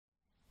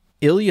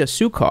Ilya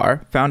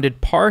Sukhar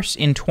founded Parse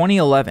in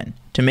 2011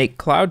 to make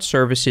cloud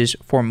services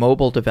for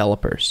mobile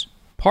developers.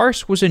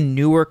 Parse was a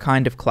newer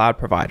kind of cloud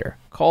provider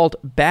called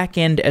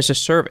Backend as a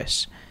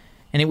Service,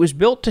 and it was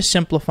built to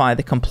simplify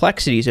the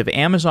complexities of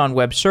Amazon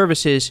Web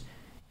Services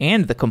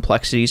and the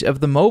complexities of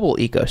the mobile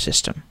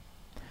ecosystem.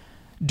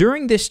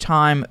 During this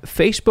time,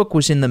 Facebook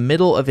was in the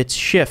middle of its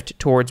shift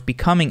towards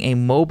becoming a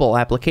mobile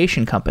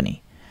application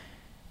company.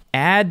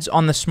 Ads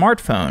on the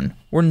smartphone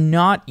were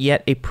not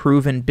yet a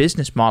proven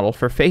business model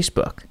for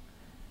Facebook.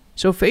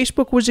 So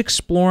Facebook was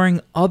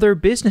exploring other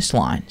business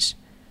lines.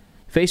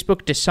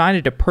 Facebook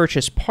decided to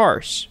purchase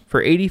Parse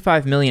for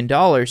 $85 million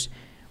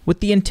with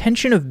the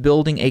intention of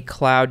building a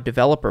cloud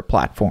developer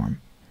platform.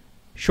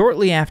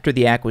 Shortly after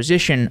the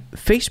acquisition,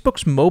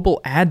 Facebook's mobile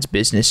ads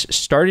business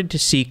started to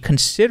see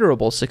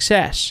considerable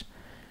success.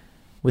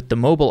 With the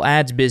mobile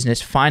ads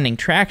business finding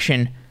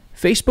traction,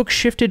 Facebook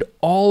shifted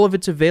all of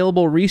its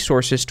available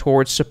resources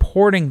towards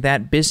supporting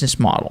that business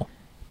model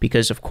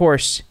because, of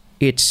course,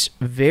 it's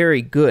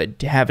very good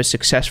to have a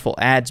successful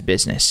ads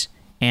business,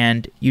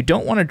 and you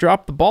don't want to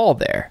drop the ball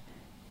there.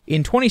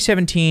 In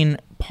 2017,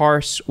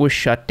 Parse was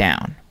shut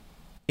down.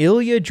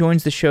 Ilya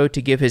joins the show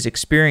to give his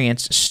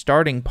experience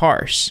starting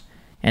Parse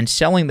and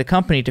selling the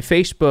company to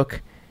Facebook,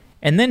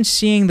 and then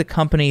seeing the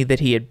company that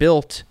he had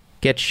built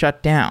get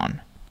shut down,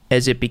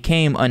 as it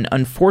became an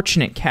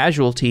unfortunate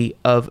casualty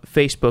of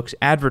Facebook's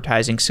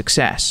advertising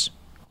success.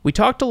 We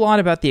talked a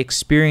lot about the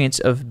experience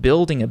of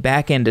building a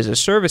backend as a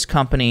service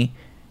company,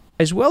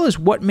 as well as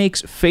what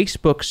makes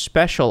Facebook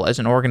special as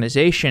an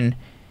organization,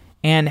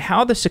 and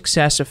how the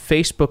success of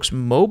Facebook's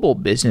mobile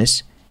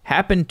business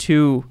happened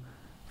to,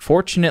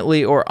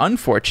 fortunately or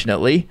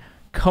unfortunately,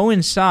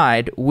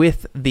 coincide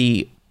with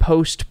the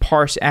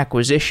post-Parse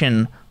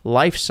acquisition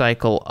life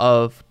cycle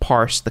of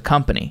Parse, the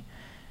company.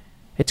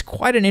 It's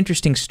quite an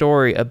interesting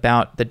story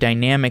about the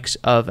dynamics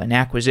of an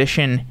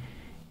acquisition,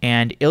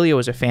 and Ilya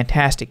was a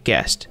fantastic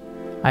guest.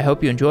 I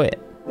hope you enjoy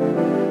it.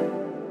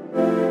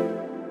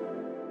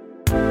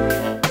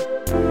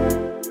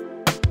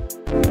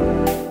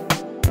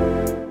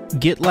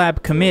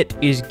 GitLab Commit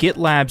is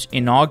GitLab's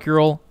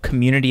inaugural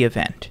community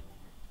event.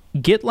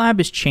 GitLab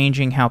is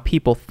changing how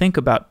people think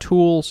about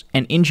tools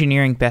and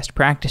engineering best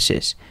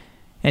practices,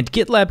 and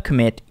GitLab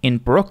Commit in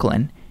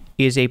Brooklyn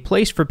is a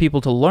place for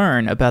people to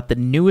learn about the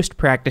newest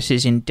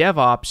practices in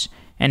DevOps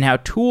and how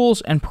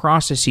tools and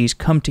processes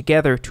come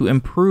together to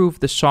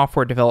improve the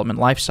software development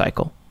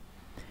lifecycle.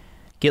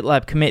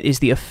 GitLab Commit is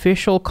the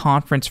official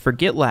conference for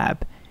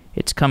GitLab.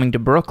 It's coming to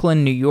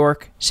Brooklyn, New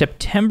York,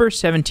 September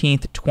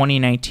 17th,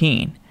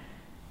 2019.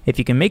 If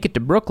you can make it to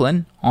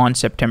Brooklyn on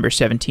September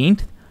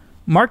 17th,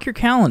 mark your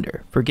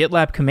calendar for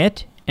GitLab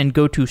Commit and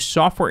go to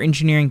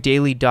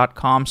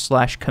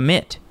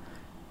softwareengineeringdaily.com/commit.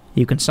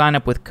 You can sign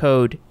up with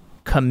code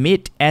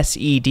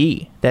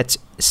COMMITSED, that's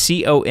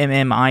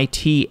COMMITSED,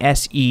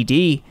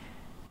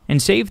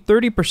 and save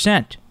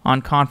 30%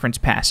 on conference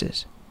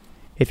passes.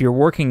 If you're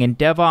working in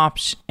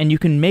DevOps and you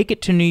can make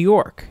it to New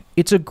York,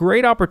 it's a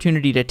great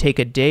opportunity to take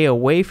a day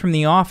away from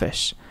the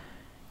office.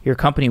 Your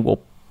company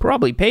will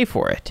probably pay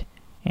for it,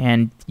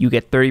 and you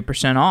get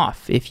 30%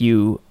 off if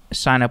you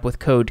sign up with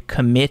code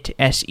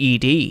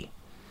COMMITSED.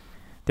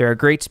 There are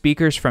great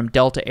speakers from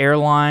Delta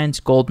Airlines,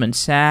 Goldman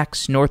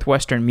Sachs,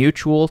 Northwestern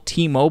Mutual,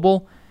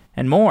 T-Mobile,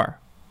 and more.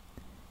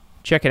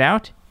 Check it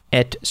out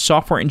at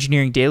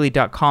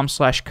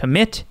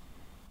softwareengineeringdaily.com/commit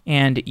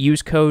and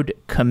use code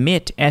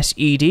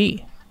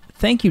COMMITSED.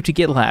 Thank you to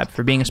GitLab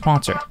for being a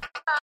sponsor.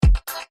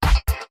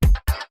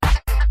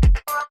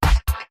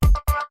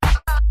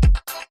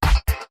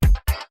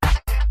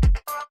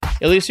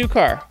 Ilya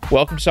Sukhar,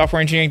 welcome to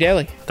Software Engineering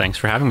Daily. Thanks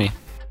for having me.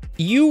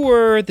 You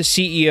were the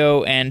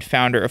CEO and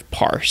founder of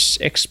Parse.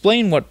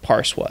 Explain what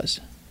Parse was.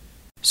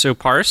 So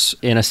Parse,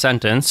 in a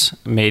sentence,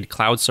 made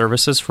cloud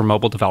services for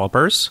mobile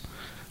developers.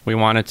 We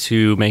wanted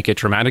to make it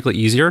dramatically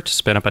easier to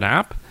spin up an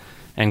app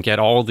and get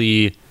all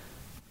the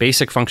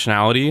basic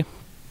functionality,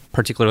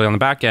 particularly on the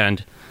back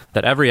end,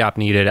 that every app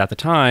needed at the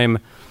time,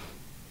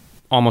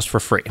 almost for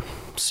free.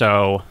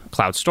 So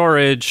cloud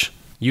storage,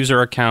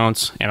 user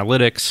accounts,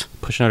 analytics,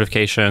 push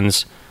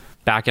notifications,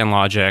 back-end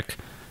logic.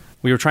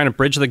 We were trying to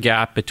bridge the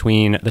gap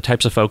between the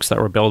types of folks that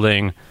were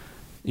building,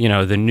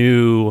 the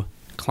new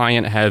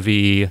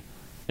client-heavy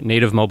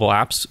native mobile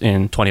apps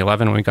in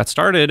 2011 when we got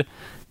started,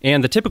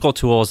 and the typical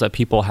tools that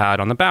people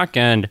had on the back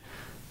end,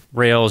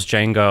 Rails,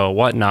 Django,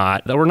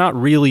 whatnot, that were not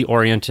really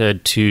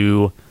oriented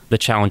to the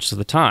challenges of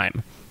the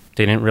time.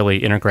 They didn't really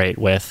integrate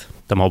with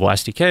the mobile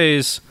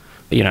SDKs,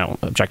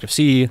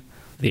 Objective-C,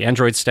 the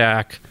Android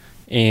stack,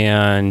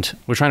 and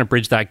we're trying to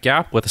bridge that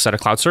gap with a set of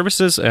cloud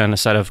services and a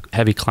set of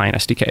heavy client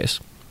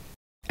SDKs.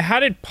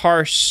 How did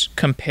Parse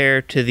compare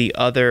to the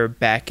other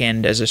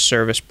backend as a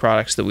service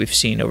products that we've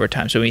seen over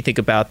time? So when you think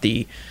about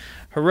the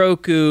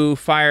Heroku,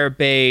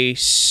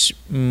 Firebase,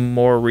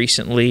 more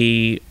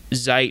recently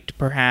Zeit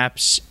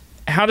perhaps,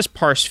 how does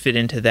Parse fit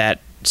into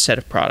that set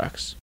of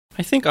products?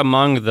 I think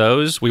among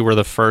those, we were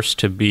the first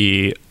to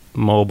be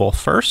mobile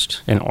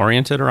first and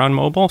oriented around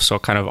mobile. So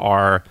kind of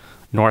our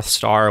North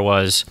Star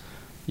was,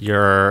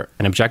 you're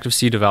an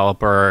Objective-C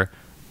developer,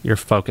 you're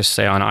focused,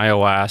 say, on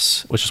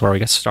iOS, which is where we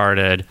get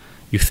started,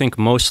 you think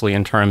mostly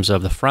in terms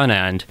of the front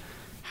end,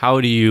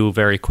 how do you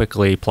very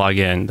quickly plug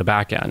in the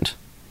back end?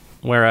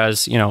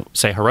 Whereas,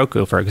 say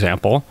Heroku, for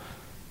example,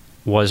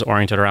 was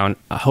oriented around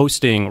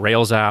hosting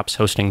Rails apps,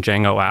 hosting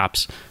Django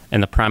apps,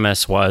 and the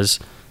premise was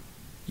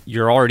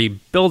you're already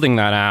building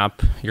that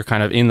app, you're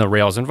kind of in the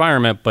Rails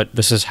environment, but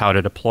this is how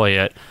to deploy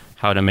it,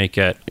 how to make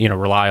it,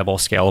 reliable,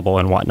 scalable,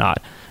 and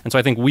whatnot. And so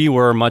I think we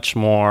were much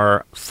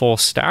more full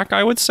stack,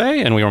 I would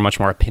say, and we were much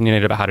more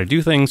opinionated about how to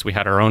do things. We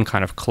had our own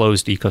kind of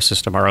closed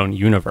ecosystem, our own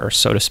universe,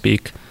 so to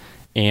speak,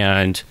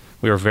 and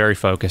we were very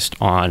focused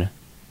on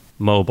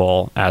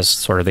mobile as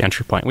sort of the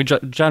entry point. We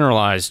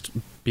generalized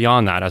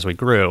beyond that as we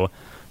grew,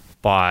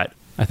 but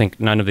I think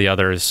none of the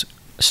others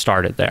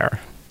started there.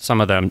 Some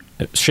of them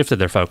shifted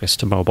their focus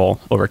to mobile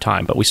over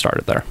time, but we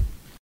started there.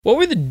 What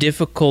were the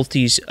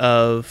difficulties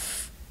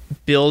of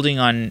building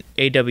on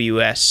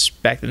AWS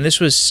back then? This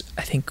was,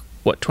 I think,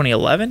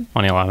 2011?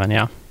 2011,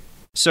 yeah.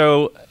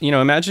 So,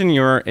 imagine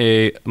you're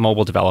a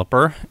mobile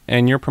developer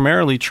and you're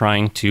primarily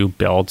trying to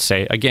build,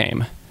 say, a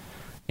game.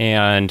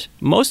 And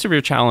most of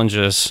your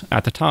challenges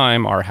at the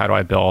time are, how do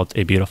I build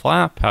a beautiful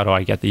app? How do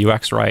I get the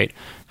UX right?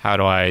 How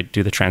do I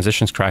do the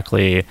transitions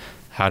correctly?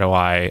 How do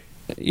I,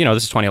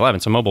 this is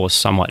 2011, so mobile was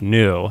somewhat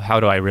new. How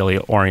do I really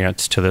orient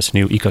to this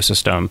new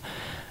ecosystem?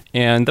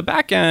 And the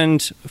back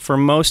end for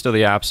most of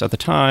the apps at the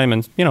time,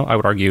 and I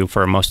would argue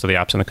for most of the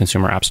apps in the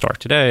consumer app store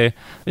today,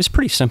 is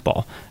pretty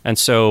simple. And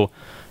so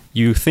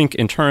you think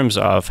in terms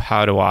of,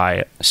 how do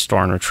I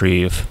store and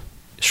retrieve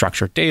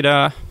structured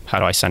data? How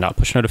do I send out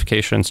push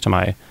notifications to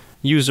my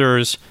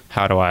users?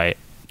 How do I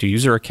do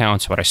user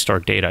accounts? How do I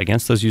store data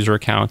against those user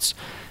accounts?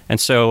 And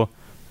so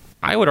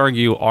I would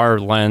argue our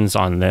lens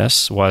on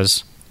this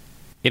was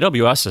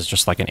AWS is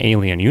just like an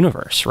alien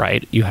universe,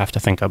 right? You have to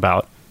think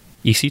about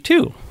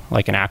EC2,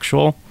 like an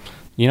actual,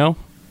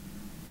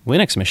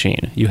 Linux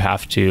machine. You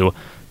have to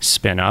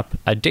spin up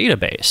a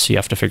database. You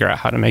have to figure out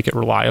how to make it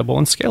reliable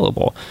and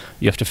scalable.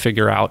 You have to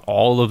figure out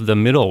all of the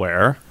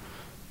middleware,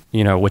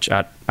 which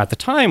at the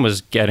time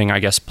was getting, I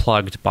guess,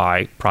 plugged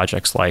by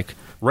projects like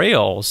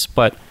Rails.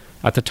 But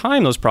at the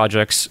time, those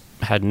projects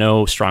had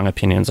no strong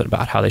opinions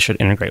about how they should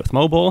integrate with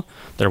mobile.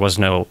 There was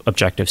no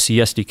Objective-C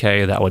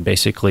SDK that would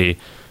basically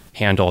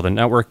handle the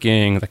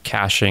networking, the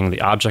caching,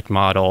 the object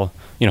model,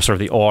 sort of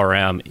the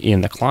ORM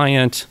in the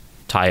client,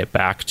 tie it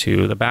back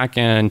to the back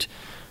end.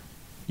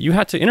 You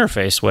had to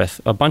interface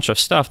with a bunch of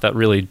stuff that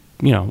really,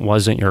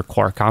 wasn't your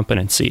core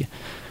competency.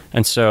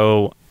 And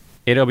so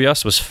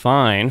AWS was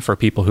fine for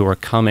people who were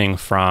coming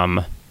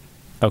from,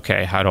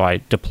 okay, how do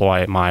I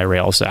deploy my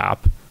Rails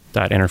app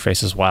that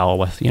interfaces well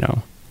with,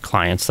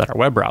 clients that are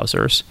web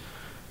browsers?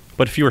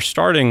 But if you were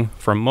starting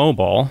from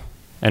mobile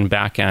and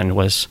backend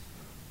was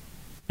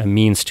a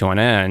means to an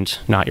end,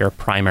 not your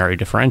primary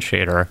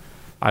differentiator,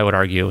 I would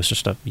argue it was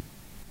just an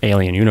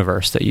alien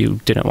universe that you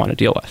didn't want to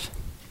deal with.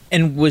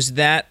 And was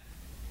that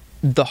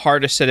the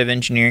hardest set of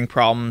engineering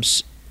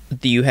problems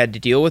that you had to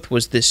deal with?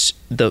 Was this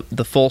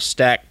the full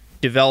stack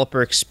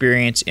developer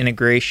experience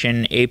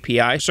integration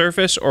API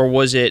surface, or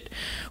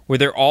were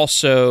there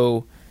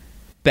also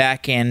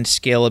back-end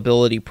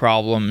scalability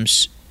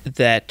problems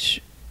that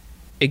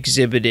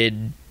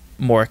exhibited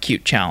more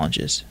acute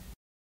challenges?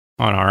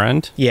 On our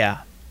end?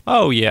 Yeah.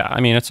 Oh, yeah.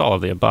 I mean, it's all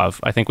of the above.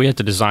 I think we had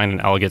to design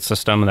an elegant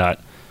system that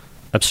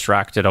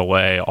abstracted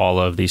away all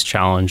of these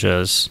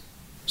challenges,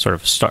 sort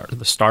of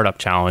the startup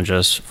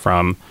challenges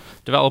from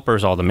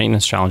developers, all the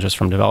maintenance challenges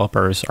from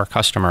developers, our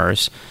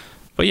customers.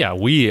 But yeah,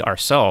 we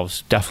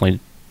ourselves definitely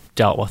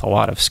dealt with a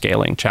lot of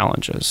scaling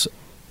challenges.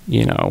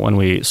 When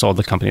we sold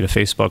the company to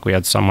Facebook, we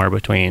had somewhere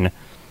between,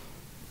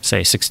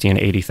 say, 60,000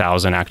 and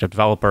 80,000 active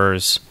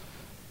developers.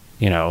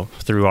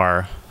 Through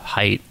our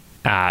height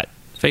at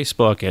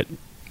Facebook, it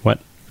went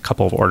a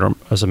couple of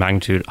orders of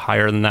magnitude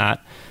higher than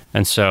that.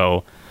 And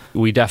so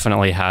we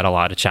definitely had a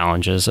lot of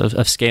challenges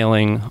of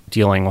scaling,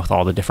 dealing with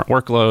all the different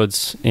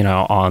workloads,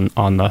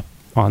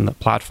 on the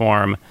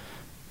platform.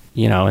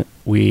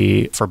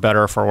 We, for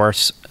better or for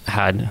worse,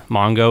 had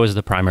Mongo as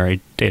the primary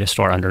data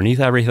store underneath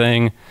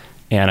everything.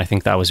 And I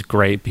think that was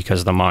great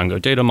because the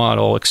Mongo data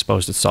model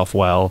exposed itself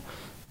well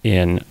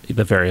in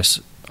the various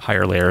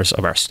higher layers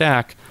of our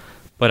stack.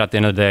 But at the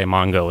end of the day,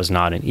 Mongo is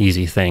not an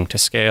easy thing to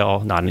scale,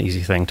 not an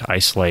easy thing to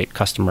isolate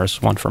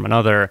customers one from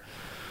another,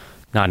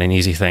 not an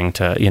easy thing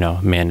to,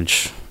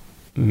 manage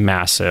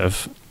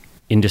massive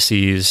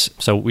indices.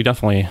 So we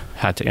definitely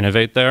had to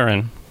innovate there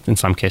and in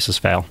some cases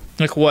fail.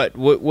 Like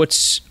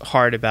what's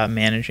hard about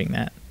managing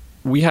that?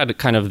 We had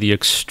kind of the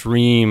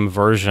extreme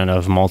version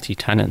of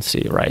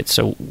multi-tenancy, right?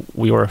 So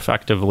we were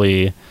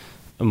effectively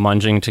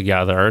munging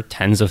together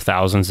tens of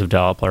thousands of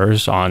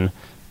developers on,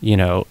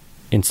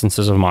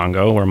 instances of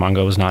Mongo where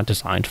Mongo was not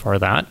designed for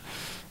that.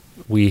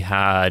 We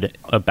had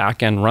a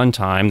back-end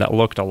runtime that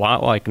looked a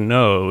lot like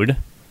Node,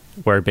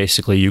 where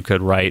basically you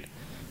could write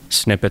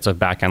snippets of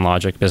back-end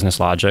logic, business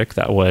logic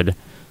that would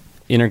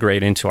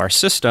integrate into our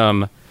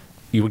system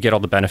you would get all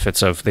the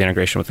benefits of the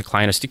integration with the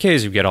client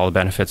SDKs. You get all the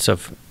benefits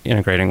of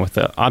integrating with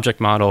the object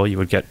model. You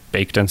would get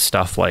baked in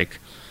stuff like,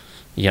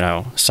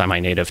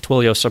 semi-native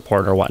Twilio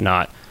support or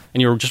whatnot.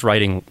 And you were just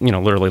writing,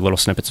 literally little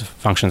snippets of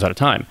functions at a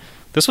time.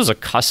 This was a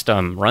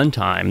custom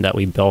runtime that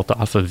we built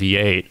off of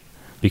V8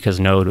 because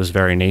Node was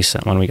very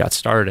nascent when we got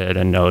started,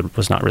 and Node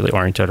was not really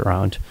oriented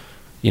around,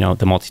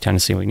 the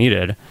multi-tenancy we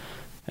needed.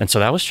 And so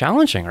that was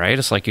challenging, right?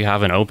 It's like you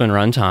have an open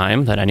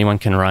runtime that anyone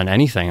can run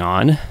anything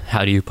on.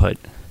 How do you put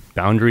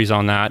boundaries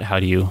on that? How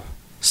do you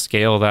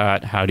scale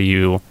that? How do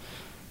you,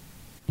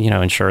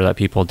 ensure that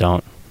people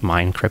don't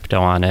mine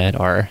crypto on it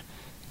or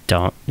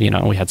don't,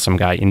 we had some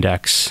guy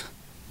index,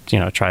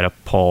 try to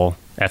pull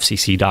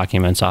FCC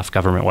documents off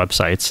government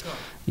websites,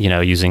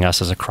 using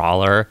us as a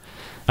crawler.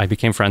 I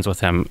became friends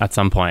with him at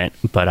some point,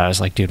 but I was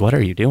like, dude, what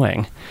are you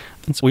doing?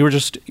 And so we were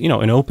just,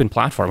 an open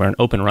platform or an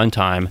open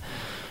runtime.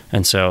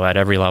 And so at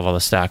every level of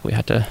the stack, we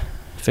had to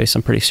face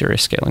some pretty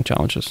serious scaling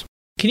challenges.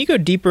 Can you go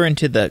deeper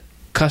into the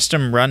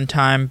custom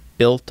runtime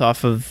built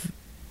off of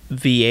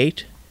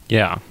V8?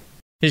 Yeah.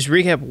 Just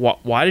recap,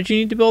 why did you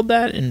need to build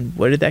that, and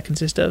what did that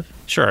consist of?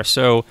 Sure.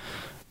 So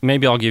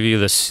maybe I'll give you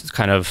this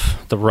kind of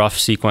the rough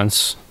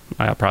sequence.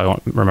 I probably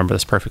won't remember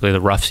this perfectly,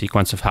 the rough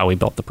sequence of how we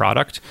built the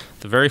product.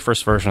 The very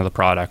first version of the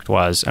product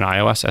was an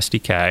iOS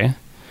SDK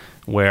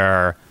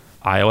where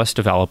iOS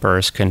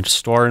developers can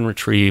store and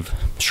retrieve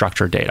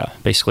structured data.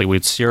 Basically,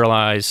 we'd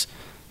serialize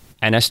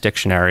NS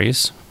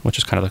dictionaries, which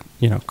is kind of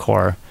the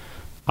core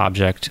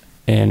object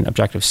in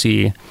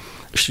Objective-C,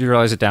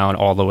 serialize it down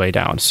all the way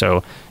down.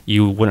 So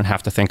you wouldn't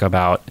have to think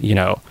about,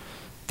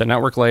 the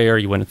network layer,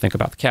 you wouldn't think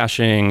about the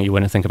caching, you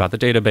wouldn't think about the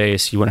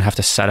database, you wouldn't have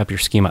to set up your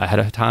schema ahead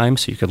of time.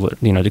 So you could,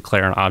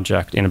 declare an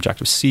object in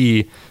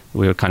Objective-C.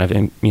 We would kind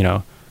of,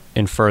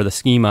 infer the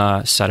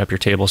schema, set up your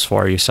tables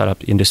for you, set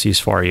up indices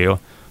for you.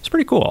 It's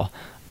pretty cool.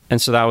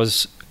 And so that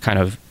was kind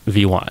of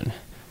V1.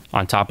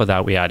 On top of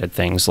that, we added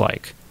things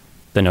like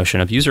the notion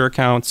of user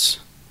accounts,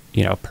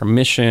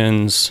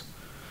 permissions,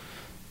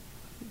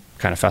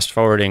 kind of fast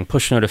forwarding,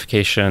 push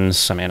notifications,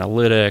 some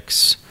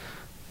analytics.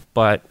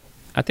 But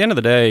at the end of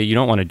the day, you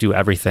don't want to do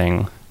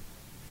everything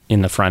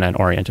in the front end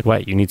oriented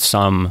way. You need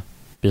some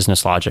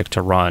business logic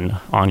to run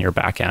on your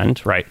back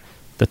end, right?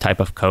 The type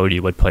of code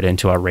you would put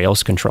into a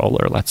Rails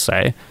controller, let's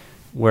say.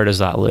 Where does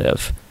that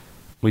live?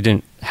 We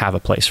didn't have a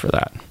place for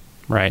that,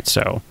 right?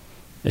 So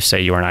if,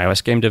 say, you were an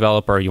iOS game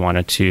developer, you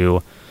wanted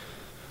to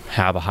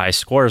have a high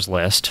scores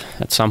list,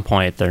 at some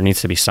point there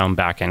needs to be some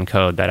back-end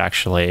code that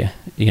actually,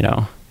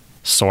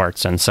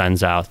 sorts and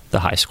sends out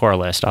the high score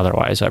list.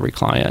 Otherwise, every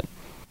client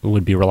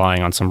would be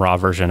relying on some raw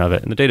version of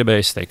it in the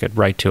database. They could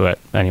write to it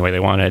any way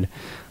they wanted.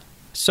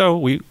 So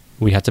we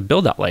had to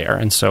build that layer.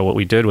 And so what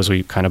we did was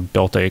we kind of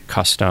built a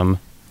custom,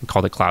 we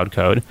called it Cloud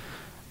Code.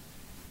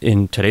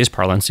 In today's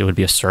parlance, it would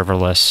be a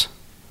serverless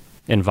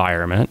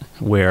environment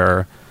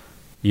where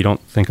you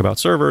don't think about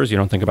servers, you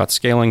don't think about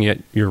scaling,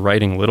 yet you're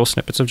writing little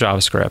snippets of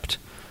JavaScript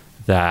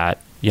that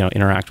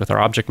interact with our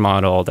object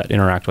model, that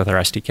interact with our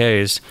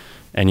SDKs,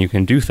 and you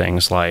can do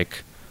things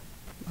like,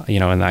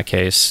 in that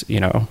case,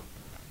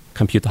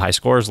 compute the high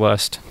scores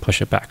list,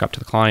 push it back up to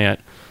the client,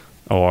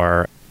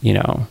 or,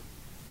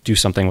 do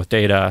something with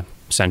data,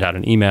 send out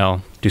an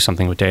email, do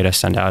something with data,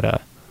 send out a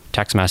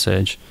text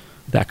message,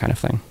 that kind of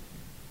thing.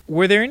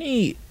 Were there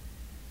any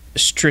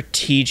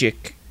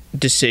strategic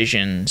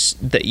decisions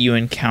that you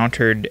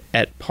encountered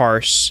at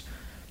Parse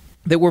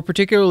that were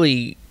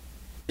particularly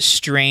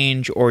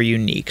strange or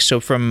unique? So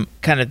from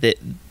kind of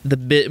the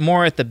bit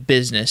more at the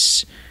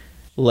business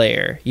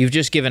layer, you've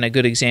just given a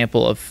good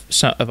example of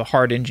a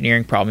hard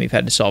engineering problem you've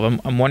had to solve.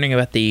 I'm wondering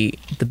about the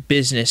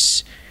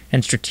business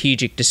and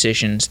strategic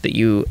decisions that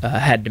you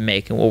had to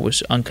make and what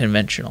was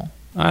unconventional.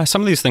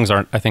 Some of these things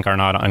I think are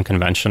not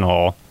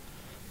unconventional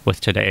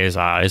with today's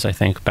eyes. I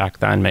think back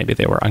then maybe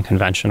they were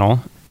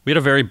unconventional. We had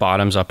a very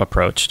bottoms-up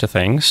approach to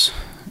things.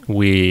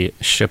 We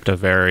shipped a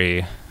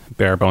very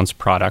bare-bones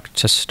product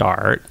to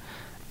start,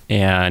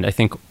 and I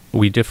think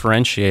we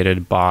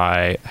differentiated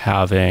by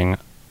having a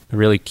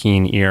really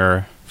keen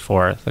ear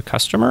for the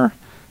customer,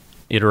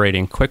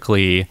 iterating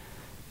quickly,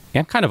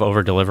 and kind of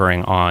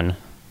over-delivering on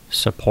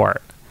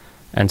support.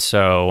 And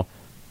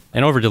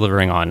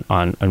over-delivering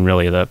on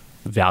really the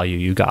value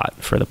you got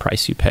for the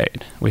price you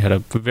paid. We had a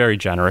very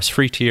generous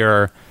free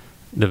tier.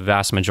 The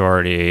vast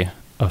majority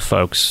of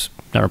folks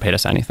never paid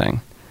us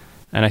anything.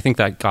 And I think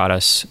that got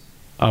us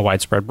a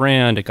widespread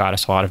brand. It got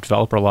us a lot of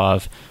developer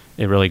love.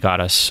 It really got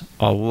us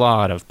a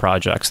lot of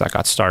projects that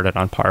got started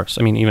on Parse.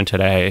 I mean, even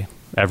today,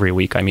 every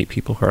week I meet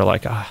people who are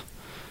like, I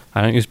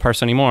don't use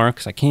Parse anymore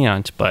because I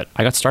can't, but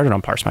I got started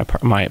on Parse.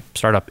 My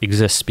startup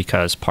exists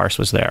because Parse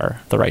was there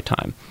at the right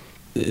time.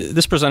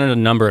 This presented a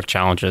number of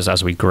challenges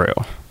as we grew.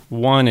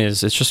 One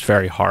is it's just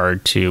very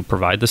hard to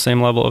provide the same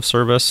level of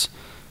service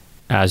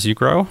as you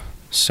grow.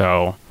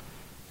 So,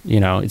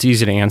 it's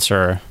easy to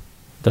answer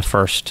the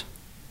first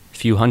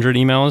few hundred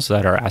emails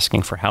that are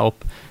asking for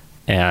help.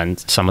 And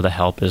some of the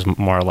help is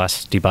more or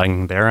less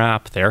debugging their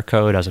app, their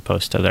code, as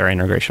opposed to their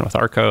integration with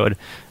our code,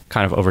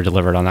 kind of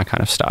over-delivered on that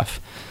kind of stuff.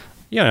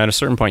 At a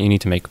certain point, you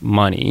need to make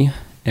money.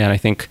 And I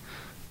think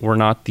we're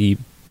not the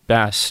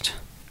best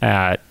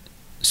at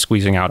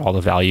squeezing out all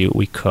the value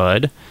we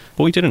could,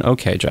 but we did an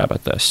okay job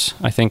at this.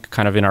 I think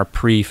kind of in our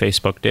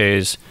pre-Facebook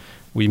days,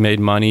 we made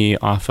money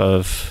off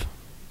of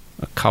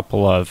a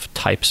couple of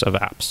types of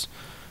apps.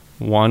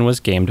 One was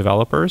game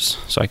developers.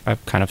 So I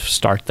kind of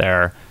start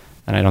there,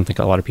 and I don't think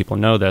a lot of people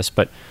know this,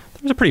 but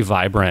there was a pretty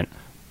vibrant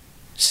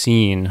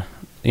scene,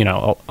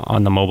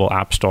 on the mobile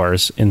app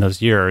stores in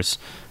those years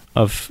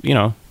of,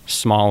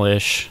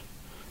 smallish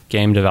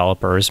game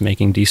developers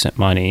making decent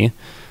money,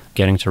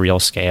 getting to real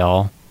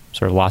scale,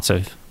 sort of lots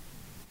of,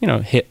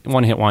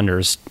 one-hit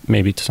wonders,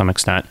 maybe to some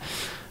extent.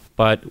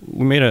 But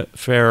we made a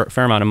fair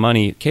amount of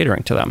money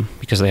catering to them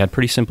because they had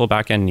pretty simple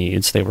back-end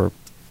needs. They were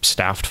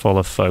staffed full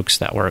of folks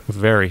that were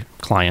very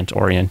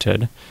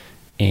client-oriented,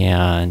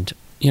 and,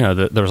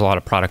 there was a lot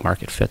of product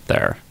market fit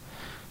there.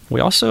 We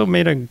also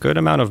made a good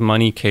amount of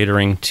money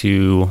catering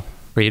to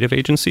creative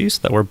agencies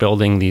that were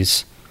building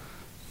these,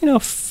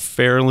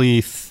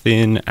 fairly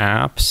thin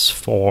apps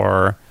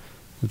for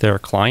their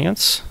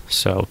clients.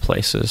 So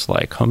places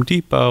like Home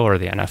Depot or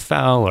the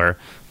NFL, or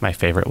my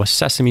favorite was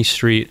Sesame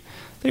Street.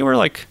 They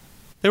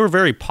were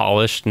very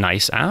polished,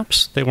 nice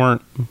apps. They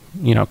weren't,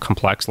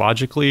 complex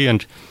logically,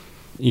 and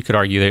you could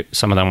argue that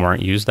some of them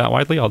weren't used that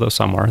widely, although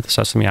some were.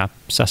 The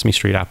Sesame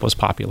Street app was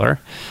popular.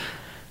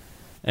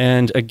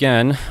 And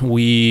again,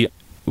 we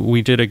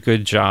did a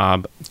good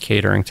job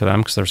catering to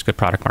them because there's good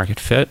product market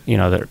fit.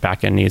 Their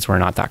back-end needs were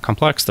not that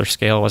complex. Their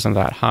scale wasn't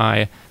that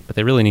high, but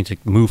they really need to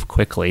move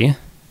quickly.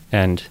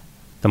 And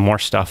the more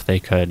stuff they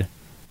could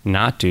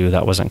not do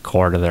that wasn't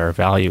core to their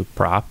value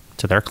prop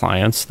to their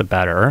clients, the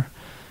better.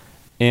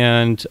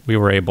 And we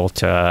were able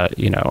to,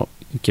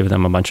 give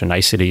them a bunch of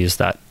niceties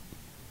that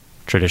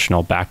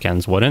traditional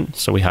backends wouldn't.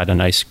 So we had a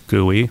nice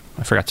GUI.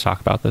 I forgot to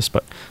talk about this,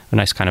 but a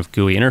nice kind of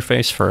GUI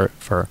interface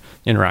for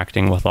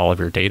interacting with all of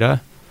your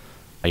data,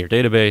 your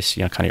database,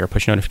 kind of your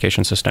push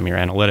notification system, your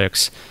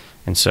analytics.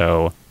 And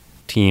so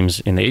teams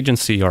in the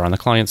agency or on the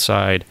client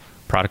side,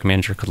 product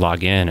manager could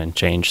log in and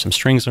change some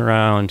strings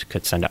around,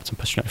 could send out some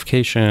push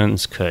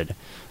notifications, could,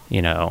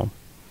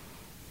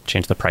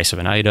 change the price of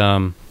an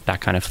item,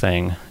 that kind of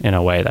thing, in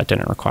a way that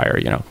didn't require,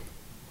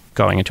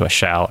 going into a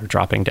shell or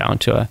dropping down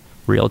to a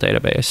real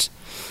database.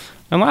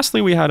 And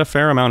lastly, we had a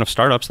fair amount of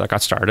startups that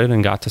got started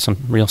and got to some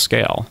real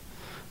scale.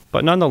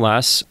 But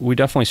nonetheless, we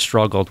definitely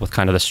struggled with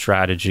kind of the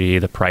strategy,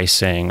 the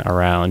pricing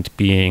around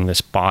being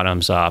this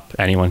bottoms up,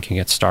 anyone can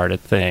get started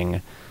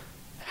thing,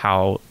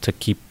 how to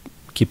keep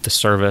the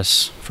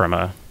service from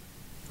a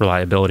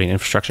reliability and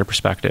infrastructure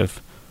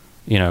perspective,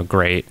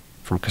 great,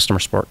 from customer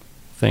support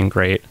thing,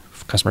 great,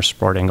 customer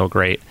support angle,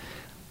 great,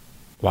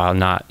 while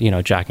not,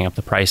 jacking up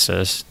the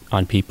prices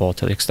on people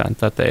to the extent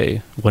that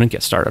they wouldn't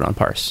get started on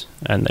Parse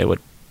and they would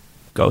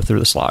go through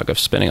the slog of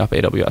spinning up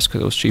AWS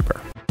because it was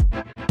cheaper.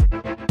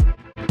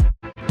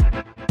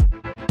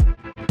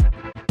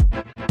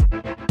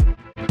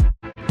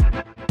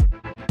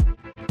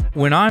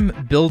 When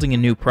I'm building a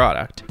new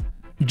product,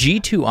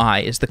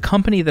 G2I is the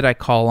company that I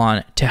call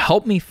on to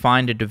help me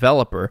find a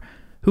developer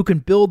who can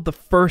build the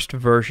first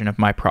version of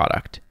my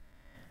product.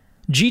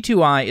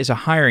 G2I is a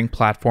hiring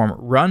platform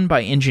run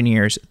by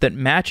engineers that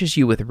matches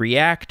you with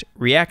React,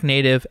 React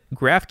Native,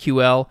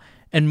 GraphQL,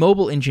 and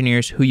mobile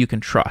engineers who you can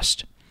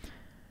trust.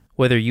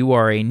 Whether you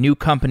are a new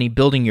company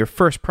building your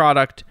first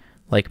product,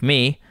 like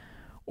me,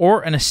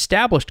 or an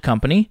established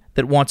company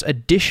that wants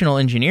additional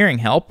engineering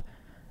help,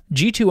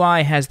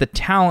 G2I has the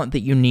talent that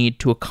you need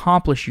to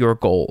accomplish your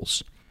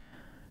goals.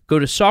 Go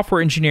to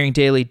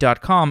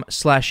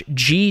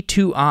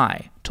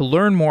softwareengineeringdaily.com/G2I to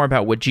learn more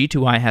about what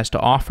G2I has to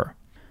offer.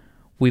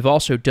 We've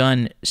also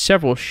done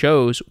several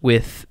shows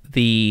with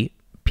the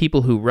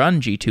people who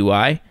run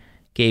G2I,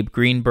 Gabe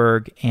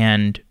Greenberg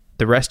and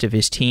the rest of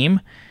his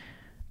team.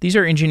 These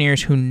are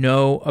engineers who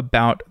know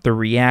about the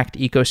React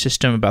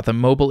ecosystem, about the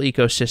mobile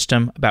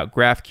ecosystem, about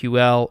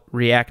GraphQL,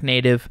 React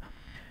Native.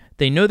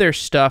 They know their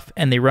stuff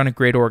and they run a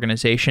great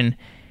organization.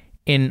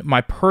 In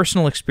my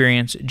personal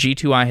experience,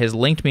 G2I has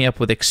linked me up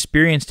with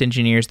experienced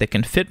engineers that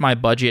can fit my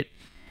budget,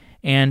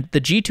 and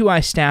the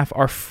G2I staff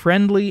are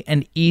friendly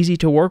and easy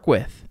to work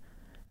with.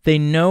 They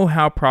know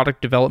how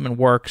product development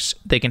works.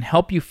 They can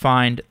help you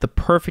find the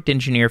perfect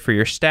engineer for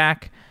your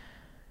stack,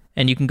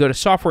 and you can go to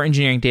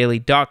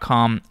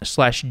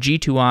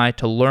softwareengineeringdaily.com/G2I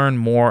to learn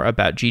more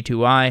about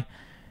G2I.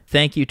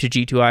 Thank you to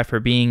G2I for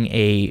being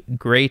a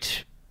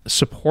great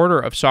supporter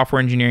of Software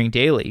Engineering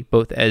Daily,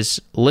 both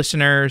as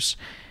listeners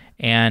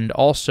and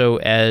also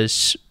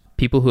as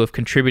people who have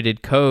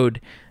contributed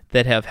code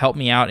that have helped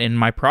me out in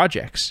my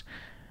projects.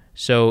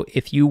 So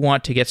if you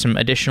want to get some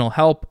additional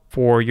help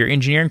for your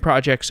engineering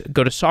projects,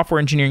 go to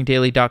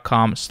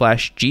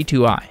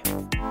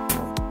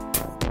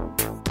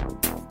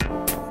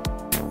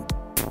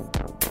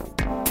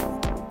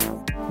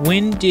softwareengineeringdaily.com/G2I.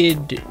 When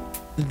did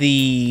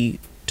the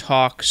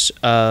talks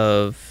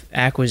of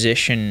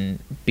acquisition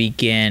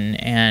begin,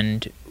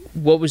 and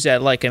what was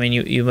that like? I mean,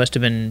 you must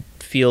have been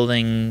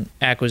fielding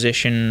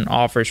acquisition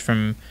offers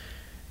from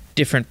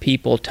different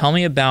people. Tell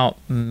me about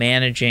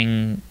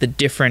managing the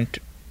different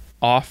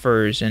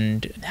offers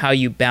and how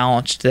you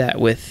balanced that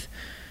with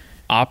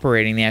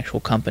operating the actual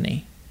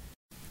company.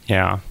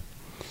 Yeah.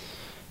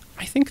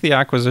 I think the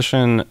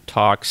acquisition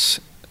talks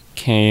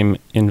came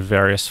in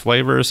various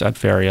flavors at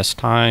various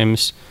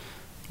times.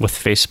 With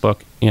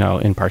Facebook,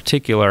 in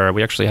particular,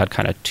 we actually had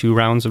kind of 2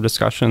 rounds of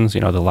discussions.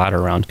 The latter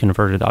round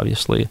converted,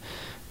 obviously.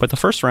 But the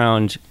first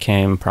round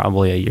came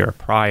probably a year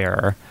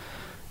prior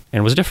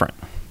and was different.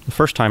 The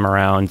first time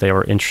around, they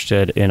were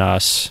interested in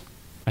us,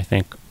 I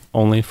think,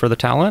 only for the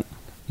talent,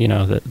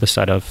 the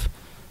set of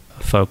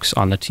folks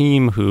on the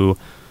team who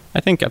I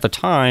think at the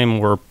time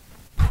were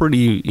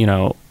pretty,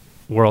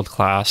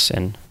 world-class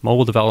in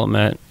mobile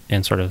development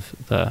and sort of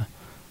the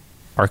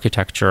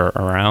architecture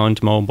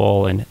around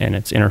mobile and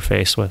its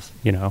interface with,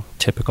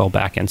 typical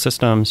back-end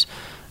systems.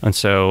 And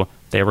so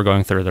they were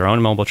going through their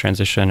own mobile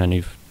transition, and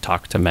you've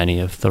talked to many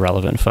of the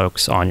relevant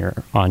folks on your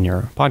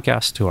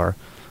podcast who are,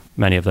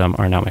 many of them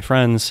are now my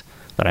friends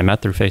that I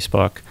met through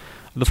Facebook.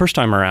 The first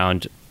time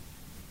around,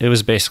 it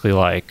was basically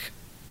like,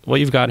 what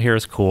you've got here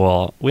is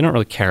cool. We don't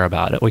really care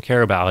about it. What we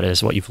care about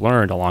is what you've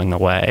learned along the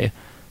way.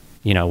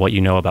 What you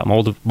know about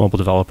mobile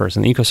developers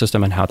and the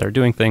ecosystem and how they're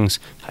doing things,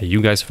 how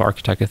you guys have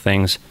architected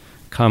things.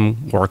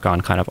 Come work on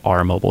kind of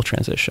our mobile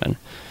transition.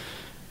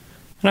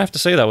 And I have to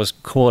say that was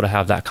cool to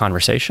have that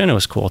conversation. It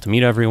was cool to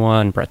meet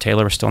everyone. Brett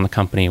Taylor was still in the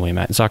company. We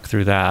met Zuck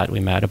through that. We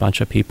met a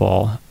bunch of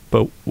people.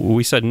 But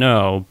we said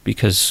no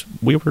because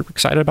we were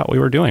excited about what we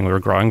were doing. We were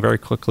growing very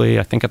quickly.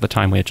 I think at the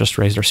time we had just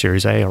raised our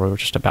Series A, or we were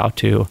just about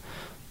to.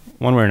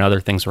 One way or another,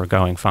 things were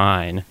going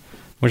fine.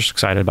 We're just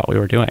excited about what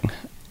we were doing.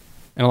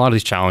 And a lot of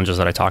these challenges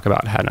that I talk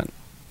about hadn't,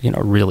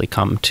 really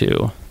come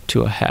to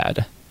a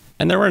head.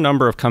 And there were a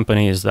number of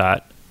companies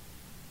that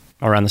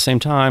around the same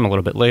time, a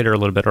little bit later, a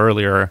little bit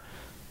earlier,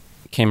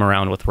 came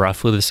around with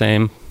roughly the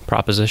same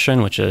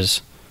proposition, which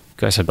is, you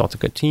guys have built a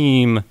good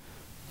team.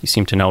 You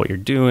seem to know what you're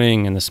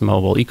doing in this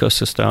mobile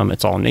ecosystem.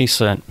 It's all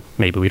nascent.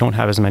 Maybe we don't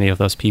have as many of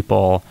those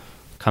people.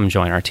 Come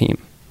join our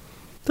team.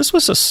 This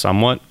was a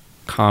somewhat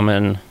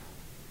common,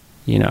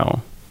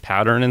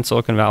 pattern in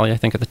Silicon Valley, I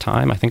think, at the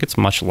time. I think it's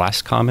much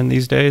less common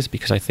these days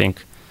because I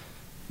think,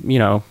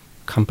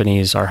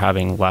 companies are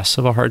having less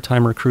of a hard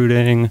time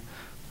recruiting.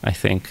 I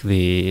think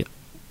the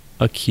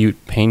acute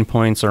pain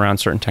points around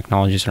certain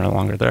technologies are no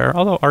longer there,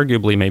 although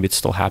arguably maybe it's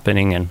still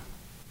happening in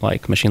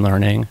like machine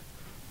learning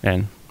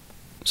and,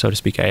 so to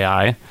speak,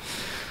 AI.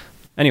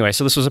 Anyway,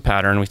 so this was a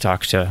pattern. We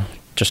talked to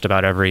just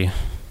about every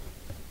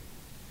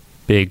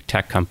big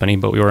tech company,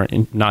 but we were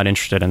not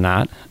interested in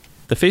that.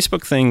 The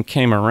Facebook thing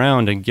came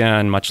around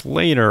again much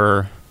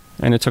later,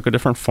 and it took a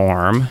different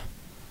form.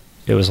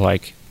 It was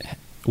like,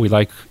 we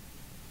like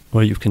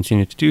what you've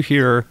continued to do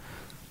here.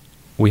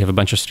 We have a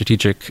bunch of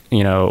strategic,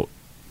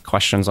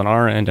 questions on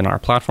our end in our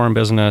platform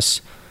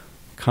business.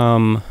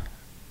 Come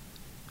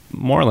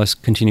more or less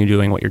continue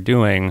doing what you're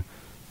doing.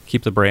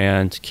 Keep the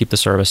brand, keep the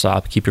service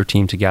up, keep your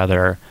team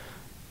together.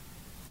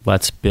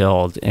 Let's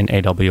build an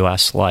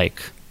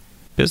AWS-like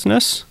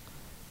business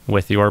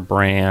with your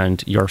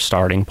brand, your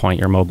starting point,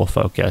 your mobile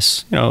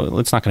focus.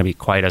 It's not going to be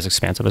quite as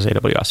expansive as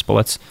AWS, but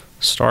let's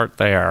start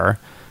there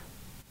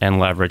and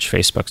leverage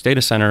Facebook's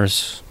data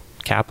centers,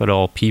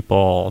 capital,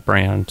 people,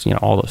 brand,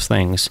 all those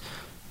things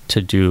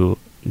to do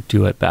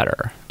it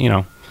better.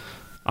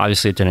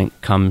 Obviously it didn't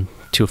come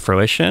to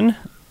fruition,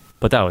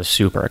 but that was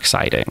super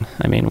exciting.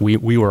 I mean,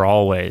 we were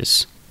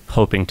always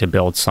hoping to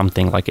build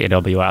something like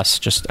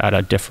AWS, just at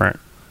a different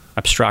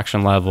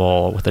abstraction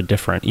level, with a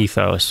different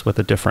ethos, with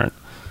a different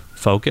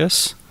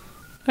focus.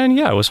 And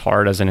yeah, it was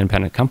hard as an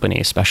independent company,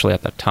 especially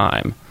at that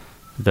time.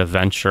 The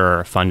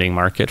venture funding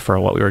market for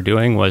what we were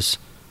doing was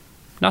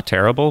not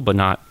terrible, but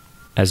not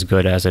as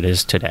good as it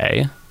is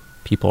today.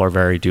 People are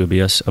very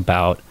dubious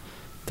about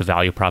the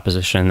value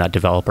proposition, that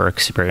developer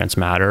experience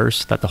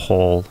matters, that the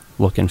whole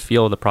look and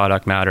feel of the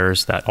product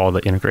matters, that all the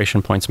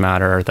integration points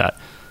matter, that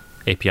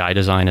API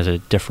design is a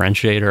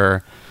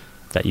differentiator,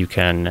 that you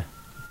can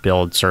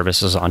build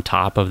services on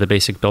top of the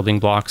basic building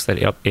blocks that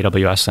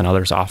AWS and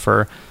others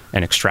offer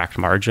and extract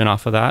margin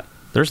off of that.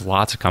 There's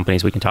lots of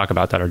companies we can talk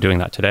about that are doing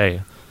that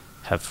today,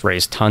 have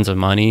raised tons of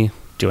money,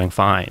 doing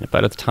fine.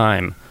 But at the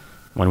time,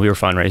 when we were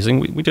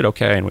fundraising, we did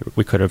okay, and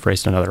we could have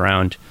raised another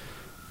round.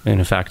 And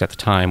in fact, at the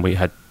time, we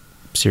had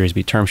Series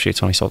B term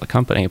sheets when we sold the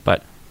company.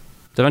 But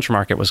the venture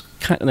market was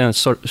kind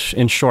of,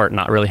 in short,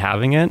 not really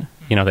having it.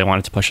 They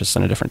wanted to push us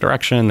in a different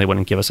direction. They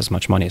wouldn't give us as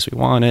much money as we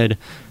wanted.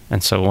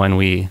 And so when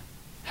we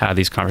had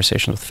these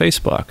conversations with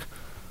Facebook,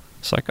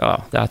 it's like,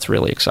 oh, that's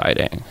really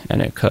exciting.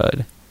 And it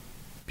could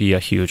be a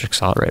huge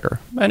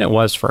accelerator. And it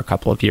was for a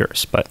couple of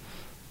years. But,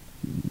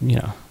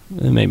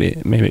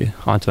 maybe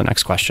on to the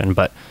next question.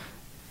 But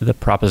the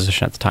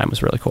proposition at the time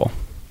was really cool.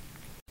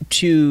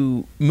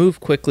 To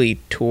move quickly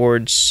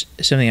towards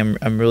something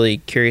I'm really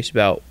curious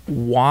about,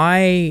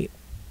 why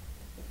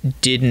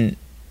didn't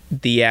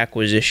the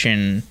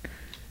acquisition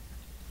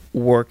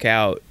work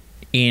out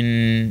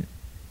in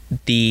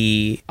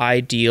the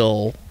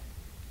ideal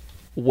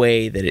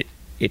way that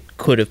it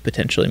could have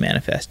potentially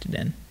manifested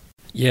in?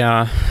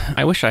 Yeah,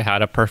 I wish I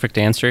had a perfect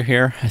answer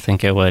here. I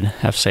think it would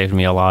have saved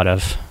me a lot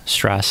of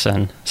stress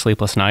and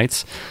sleepless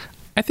nights.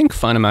 I think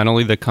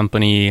fundamentally the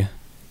company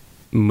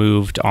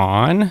moved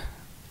on.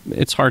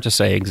 It's hard to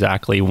say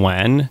exactly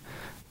when,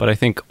 but I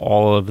think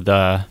all of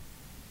the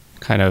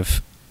kind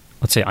of,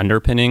 let's say,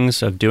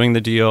 underpinnings of doing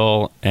the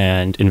deal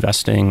and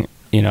investing,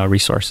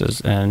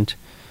 resources and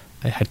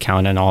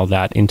headcount and all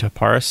that into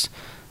Parse,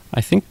 I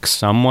think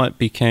somewhat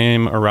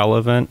became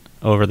irrelevant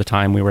over the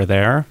time we were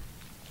there.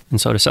 And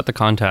so to set the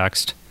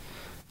context,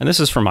 and this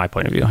is from my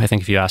point of view, I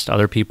think if you asked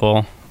other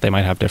people, they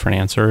might have different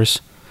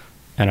answers.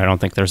 And I don't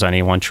think there's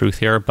any one truth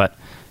here. But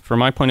from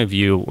my point of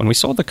view, when we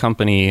sold the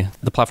company,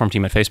 the platform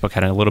team at Facebook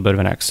had a little bit of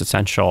an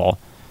existential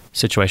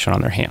situation on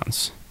their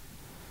hands.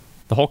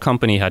 The whole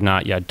company had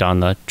not yet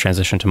done the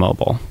transition to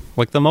mobile.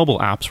 Like the mobile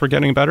apps were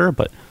getting better,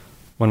 but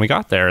when we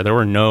got there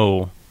were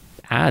no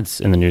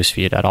ads in the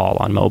newsfeed at all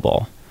on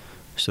mobile.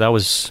 So that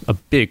was a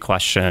big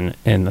question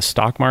in the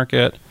stock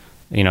market.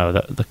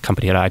 The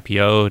company had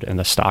IPO'd and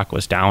the stock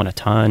was down a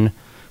ton.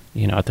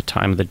 At the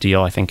time of the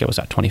deal, I think it was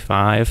at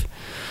 25.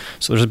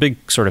 So there's a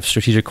big sort of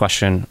strategic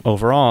question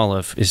overall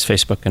of, is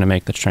Facebook going to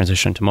make the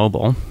transition to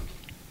mobile?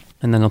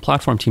 And then the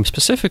platform team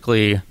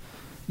specifically,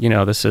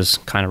 this is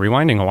kind of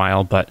rewinding a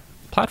while, but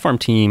platform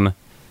team,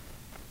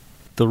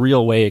 the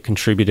real way it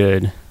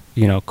contributed,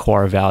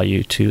 core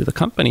value to the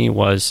company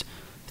was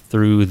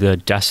through the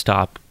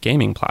desktop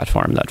gaming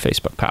platform that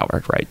Facebook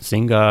powered, right?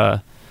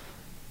 Zynga,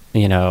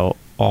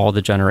 all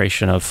the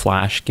generation of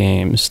Flash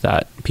games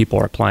that people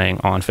were playing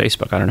on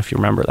Facebook. I don't know if you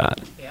remember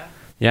that.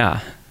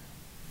 Yeah.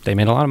 They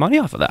made a lot of money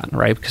off of that,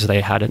 right? Because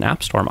they had an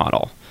app store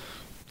model.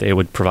 They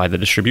would provide the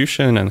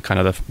distribution and kind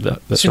of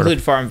the sort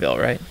of Farmville,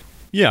 right?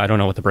 Yeah, I don't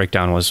know what the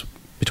breakdown was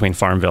between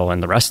Farmville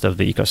and the rest of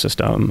the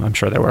ecosystem. I'm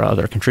sure there were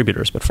other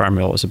contributors, but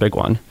Farmville was a big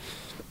one.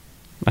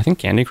 I think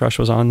Candy Crush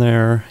was on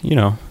there.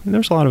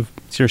 There's a lot of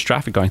serious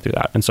traffic going through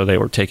that. And so they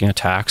were taking a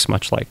tax,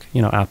 much like,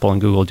 Apple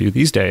and Google do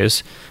these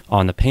days,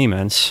 on the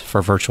payments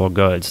for virtual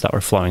goods that were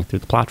flowing through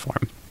the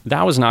platform.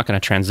 That was not going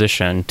to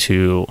transition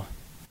to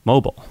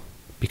mobile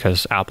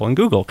because Apple and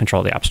Google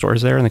control the app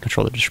stores there and they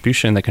control the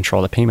distribution, they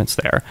control the payments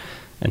there.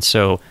 And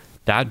so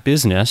that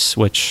business,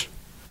 which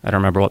I don't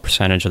remember what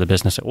percentage of the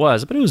business it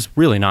was, but it was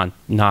really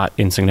not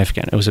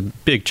insignificant. It was a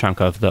big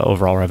chunk of the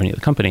overall revenue of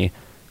the company.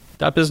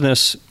 That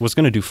business was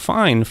going to do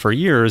fine for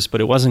years, but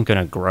it wasn't going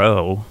to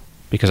grow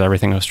because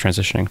everything was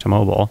transitioning to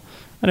mobile.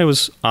 And it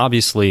was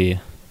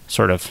obviously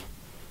sort of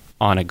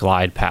on a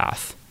glide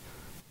path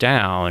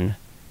down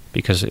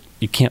because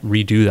you can't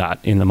redo that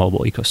in the mobile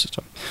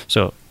ecosystem.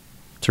 So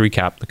to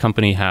recap, the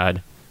company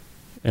had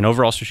an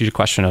overall strategic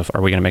question of,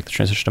 are we going to make the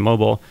transition to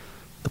mobile?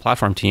 The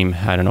platform team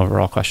had an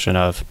overall question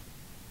of,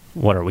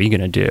 what are we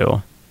going to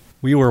do?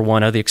 We were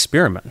one of the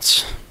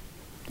experiments,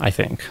 I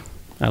think.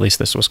 At least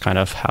this was kind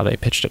of how they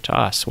pitched it to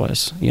us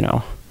was,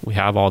 we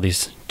have all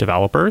these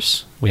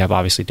developers. We have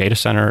obviously data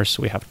centers.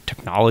 We have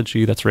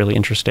technology that's really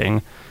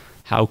interesting.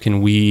 How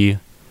can we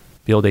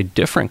build a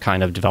different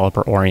kind of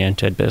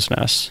developer-oriented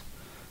business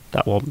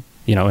that will,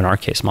 in our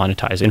case,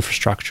 monetize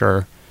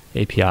infrastructure,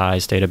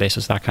 APIs,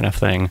 databases, that kind of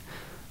thing.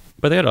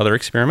 But they had other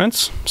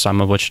experiments,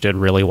 some of which did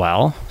really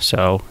well.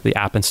 So the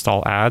app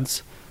install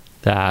ads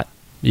that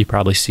you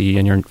probably see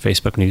in your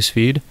Facebook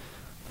newsfeed,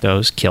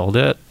 those killed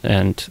it.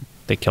 And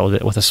they killed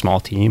it with a small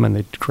team and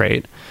they did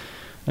great.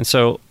 And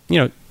so,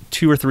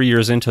 2 or 3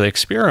 years into the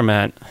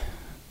experiment,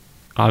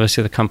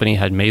 obviously the company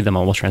had made the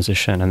mobile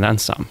transition and then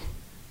some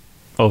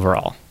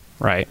overall,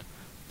 right?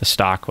 The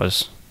stock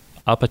was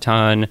up a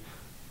ton,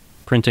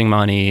 printing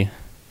money,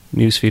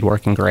 newsfeed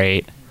working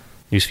great,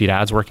 newsfeed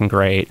ads working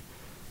great,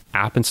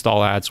 app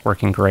install ads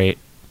working great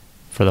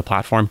for the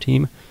platform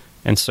team.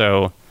 And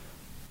so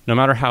no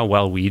matter how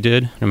well we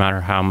did, no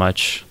matter how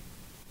much,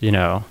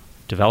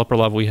 developer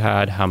level we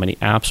had, how many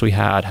apps we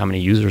had, how many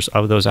users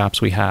of those apps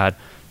we had,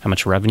 how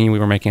much revenue we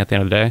were making at the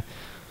end of the day,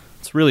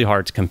 it's really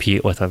hard to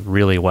compete with a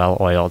really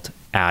well-oiled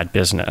ad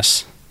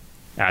business.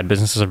 Ad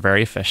businesses are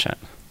very efficient.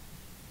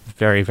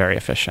 Very, very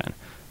efficient.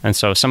 And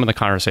so some of the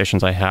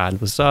conversations I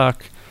had with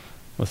Zuck,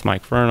 with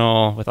Mike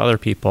Vernal, with other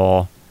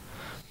people,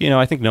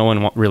 I think no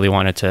one really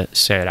wanted to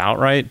say it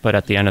outright, but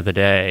at the end of the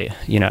day,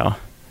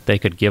 they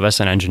could give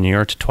us an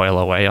engineer to toil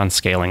away on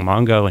scaling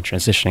Mongo and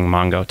transitioning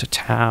Mongo to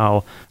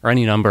Tau, or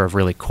any number of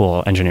really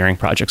cool engineering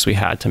projects we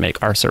had to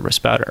make our service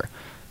better.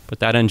 But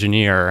that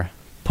engineer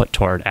put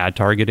toward ad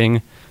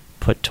targeting,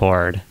 put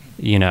toward,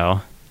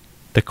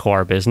 the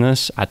core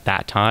business at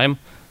that time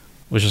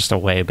was just a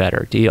way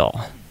better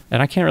deal.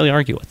 And I can't really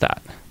argue with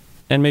that.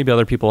 And maybe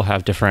other people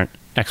have different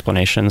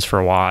explanations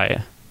for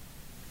why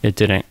it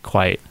didn't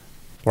quite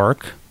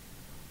work.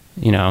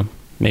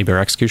 Maybe our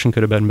execution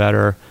could have been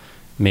better.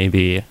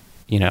 Maybe,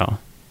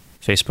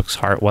 Facebook's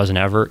heart wasn't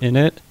ever in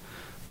it.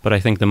 But I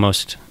think the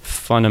most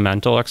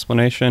fundamental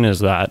explanation is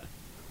that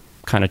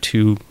kind of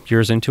 2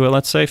 years into it,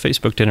 let's say,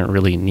 Facebook didn't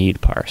really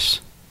need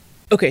Parse.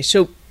 Okay,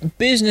 so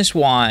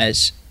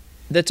business-wise,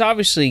 that's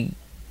obviously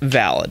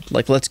valid.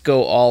 Like, let's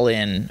go all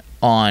in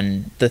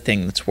on the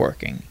thing that's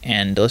working,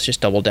 and let's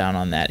just double down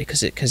on that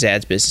because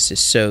ads business is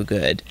so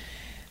good.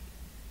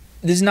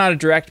 this is not a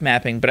direct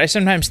mapping, but I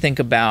sometimes think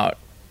about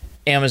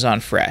Amazon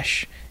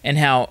Fresh and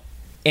how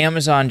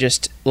Amazon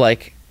just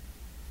like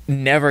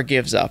never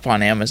gives up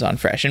on Amazon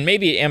Fresh. And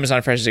maybe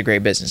Amazon Fresh is a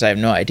great business. I have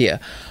no idea.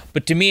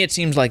 But to me, it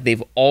seems like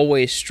they've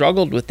always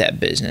struggled with that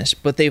business,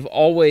 but they've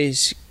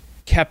always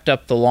kept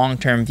up the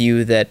long-term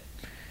view that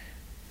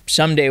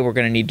someday we're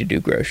going to need to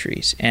do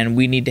groceries and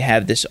we need to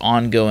have this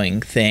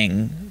ongoing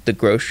thing, the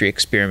grocery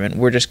experiment.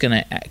 We're just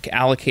going to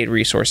allocate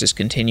resources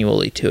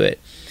continually to it.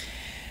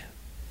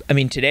 I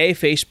mean, today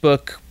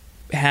Facebook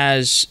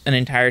has an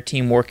entire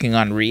team working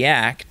on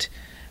React.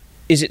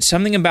 Is it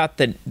something about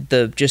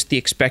the just the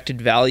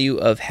expected value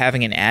of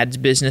having an ads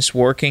business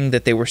working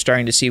that they were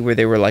starting to see where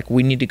they were like,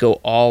 we need to go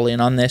all in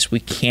on this.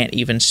 We can't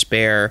even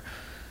spare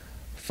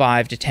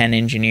 5 to 10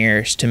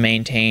 engineers to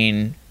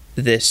maintain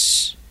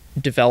this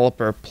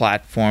developer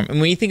platform. And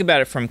when you think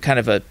about it from kind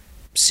of a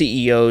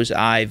CEO's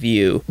eye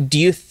view, do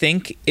you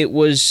think it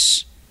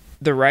was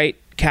the right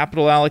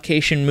capital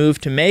allocation move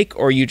to make,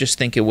 or you just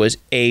think it was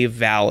a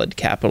valid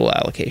capital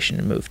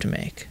allocation move to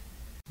make?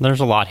 There's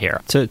a lot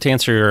here. To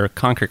answer your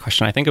concrete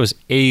question, I think it was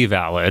a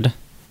valid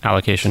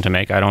allocation to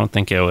make. I don't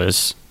think it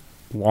was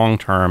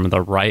long-term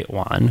the right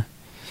one.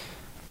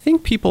 I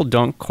think people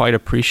don't quite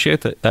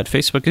appreciate that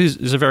Facebook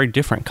is a very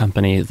different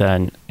company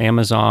than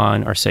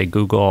Amazon or, say,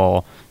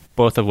 Google,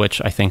 both of which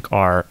I think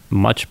are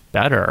much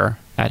better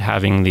at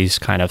having these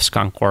kind of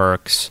skunk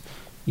works,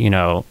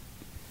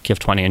 give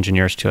 20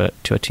 engineers to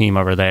a team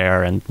over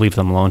there and leave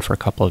them alone for a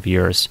couple of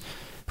years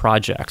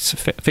projects.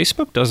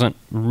 Facebook doesn't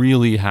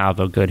really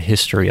have a good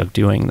history of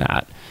doing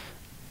that.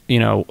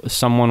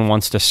 Someone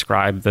once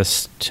described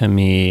this to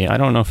me. I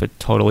don't know if it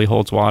totally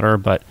holds water,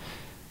 but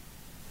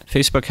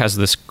Facebook has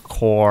this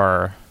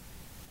core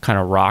kind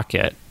of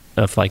rocket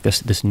of like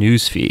this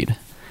news feed.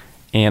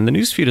 And the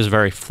news feed is a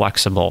very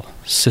flexible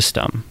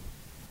system.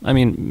 I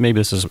mean,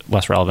 maybe this is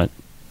less relevant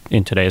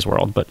in today's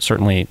world, but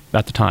certainly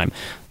at the time,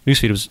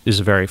 newsfeed is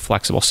a very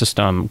flexible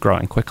system,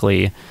 growing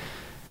quickly.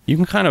 You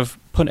can kind of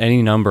put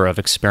any number of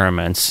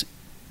experiments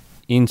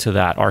into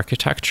that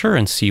architecture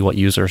and see what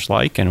users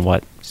like and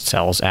what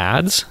sells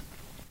ads.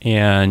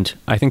 And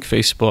I think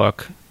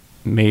Facebook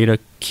made a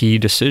key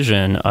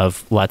decision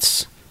of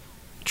let's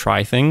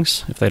try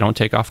things. If they don't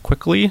take off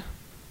quickly,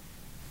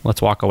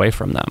 let's walk away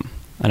from them.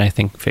 And I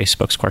think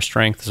Facebook's core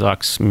strength,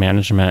 Zuck's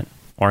management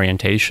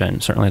orientation,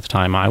 certainly at the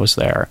time I was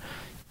there,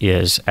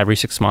 is every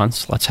 6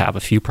 months, let's have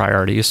a few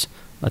priorities.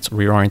 Let's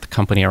reorient the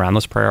company around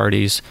those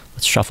priorities.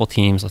 Let's shuffle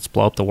teams. Let's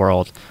blow up the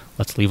world.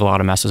 Let's leave a lot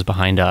of messes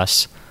behind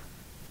us.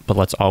 But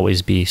let's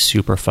always be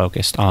super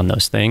focused on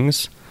those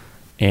things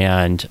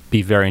and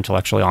be very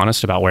intellectually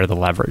honest about where the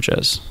leverage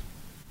is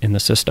in the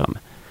system.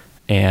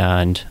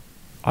 And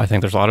I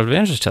think there's a lot of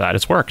advantages to that.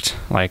 It's worked.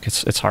 Like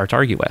it's hard to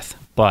argue with.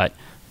 But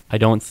I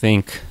don't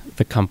think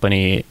the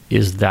company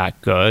is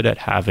that good at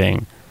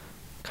having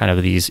kind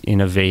of these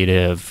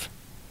innovative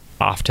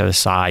off to the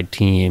side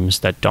teams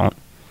that don't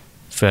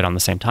fit on the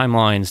same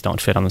timelines, don't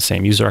fit on the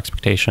same user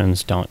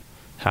expectations, don't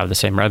have the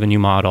same revenue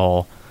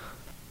model.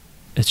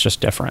 It's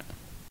just different.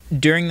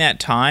 During that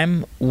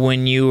time,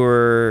 when you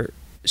were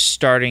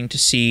starting to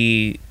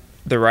see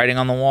the writing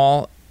on the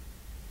wall,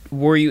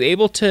 were you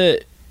able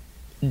to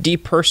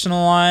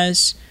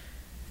depersonalize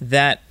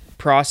that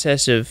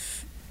process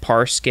of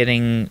Parse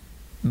getting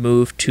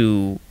moved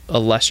to a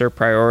lesser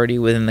priority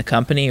within the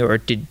company, or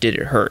did it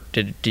hurt?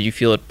 Did you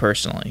feel it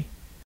personally?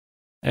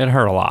 It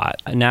hurt a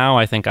lot. Now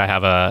I think I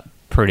have a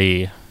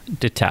pretty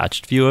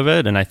detached view of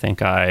it, and I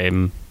think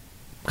I'm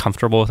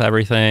comfortable with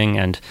everything.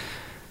 And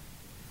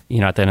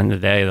at the end of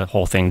the day, the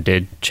whole thing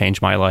did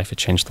change my life. It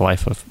changed the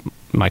life of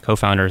my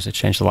co-founders. It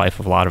changed the life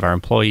of a lot of our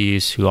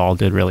employees who all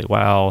did really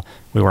well.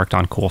 We worked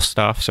on cool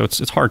stuff. So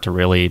it's hard to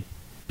really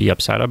be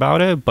upset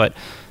about it. But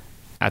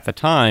at the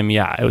time,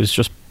 yeah, it was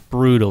just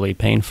brutally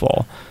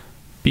painful,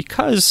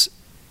 because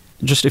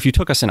just if you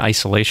took us in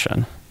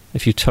isolation,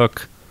 if you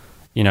took,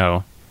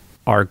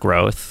 our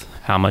growth,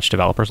 how much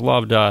developers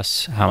loved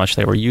us, how much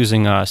they were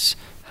using us,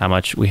 how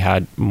much we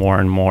had more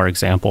and more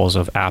examples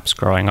of apps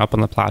growing up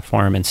on the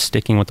platform and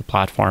sticking with the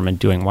platform and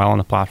doing well on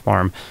the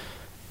platform,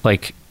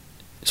 like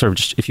sort of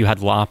just if you had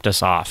lopped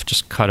us off,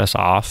 just cut us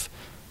off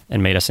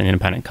and made us an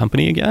independent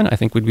company again, I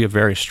think we'd be a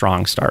very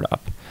strong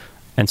startup.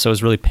 And so it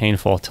was really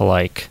painful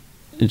to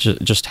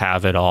just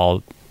have it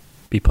all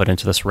be put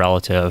into this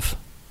relative,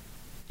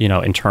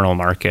 internal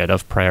market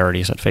of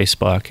priorities at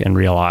Facebook and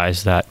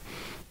realize that,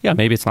 yeah,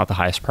 maybe it's not the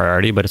highest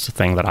priority, but it's the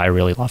thing that I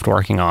really loved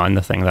working on,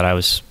 the thing that I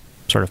was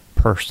sort of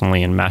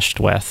personally enmeshed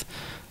with.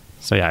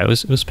 So yeah, it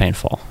was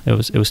painful.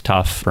 It was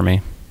tough for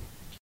me.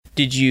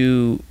 Did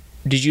you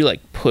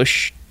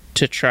push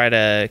to try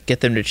to get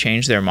them to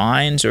change their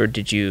minds, or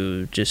did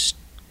you just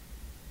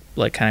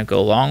kind of go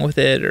along with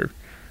it? Or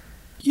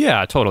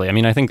yeah, totally. I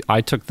mean, I think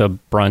I took the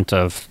brunt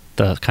of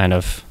the kind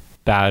of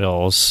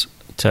battles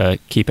to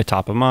keep it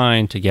top of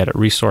mind, to get it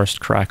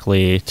resourced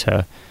correctly,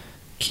 to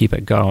keep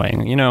it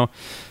going.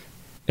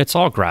 It's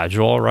all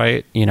gradual,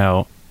 right?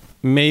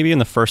 Maybe in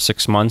the first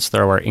 6 months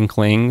there were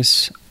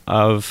inklings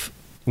of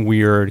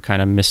weird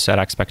kind of misset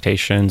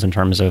expectations in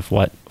terms of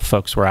what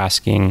folks were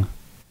asking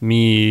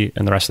me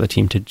and the rest of the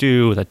team to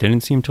do that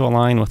didn't seem to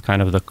align with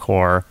kind of the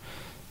core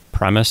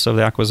premise of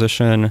the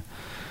acquisition.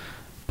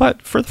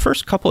 But for the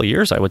first couple of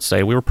years, I would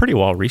say we were pretty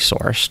well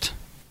resourced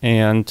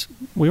and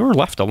we were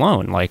left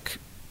alone. Like,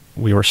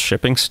 we were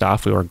shipping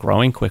stuff, we were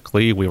growing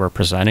quickly, we were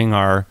presenting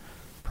our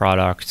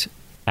product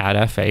at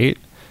F8.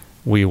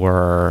 We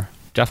were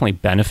definitely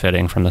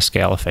benefiting from the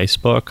scale of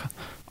Facebook.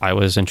 I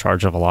was in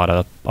charge of a lot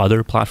of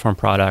other platform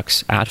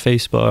products at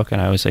Facebook,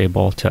 and I was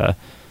able to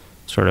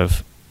sort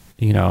of,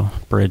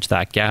 bridge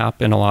that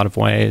gap in a lot of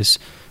ways.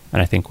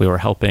 And I think we were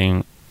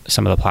helping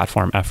some of the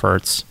platform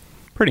efforts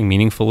pretty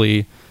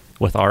meaningfully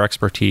with our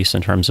expertise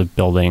in terms of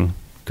building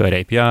good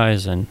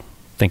APIs and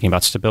thinking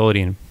about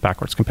stability and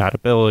backwards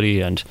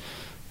compatibility and,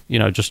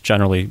 just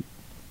generally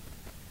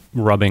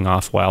rubbing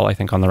off well, I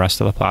think, on the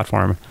rest of the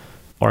platform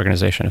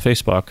organization at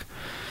Facebook.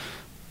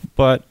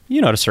 But,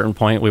 at a certain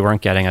point, we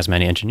weren't getting as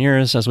many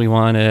engineers as we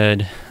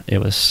wanted. It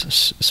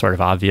was sort of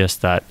obvious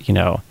that,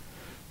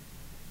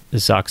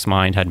 Zuck's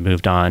mind had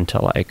moved on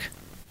to like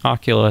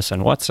Oculus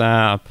and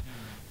WhatsApp,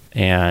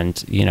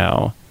 and,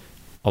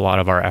 a lot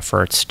of our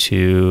efforts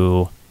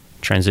to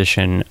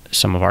transition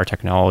some of our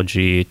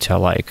technology to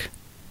like,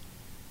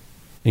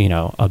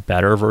 a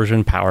better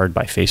version powered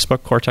by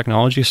Facebook core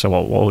technology. So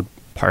what would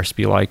Parse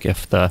be like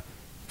if the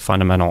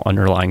fundamental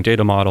underlying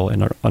data model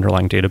and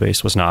underlying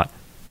database was not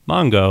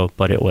Mongo,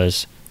 but it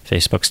was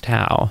Facebook's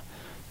Tau?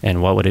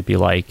 And what would it be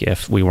like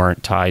if we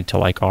weren't tied to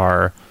like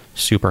our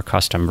super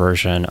custom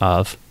version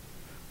of,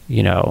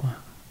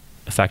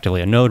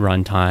 effectively a node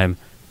runtime,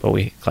 but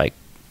we like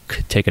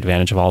could take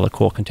advantage of all the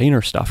cool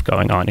container stuff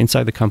going on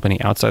inside the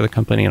company, outside the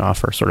company, and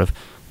offer sort of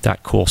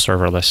that cool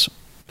serverless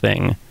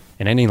thing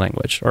in any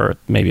language, or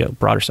maybe a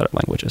broader set of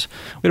languages.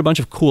 We had a bunch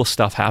of cool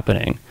stuff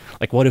happening.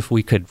 Like, what if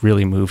we could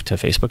really move to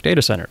Facebook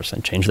data centers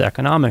and change the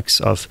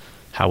economics of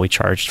how we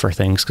charged for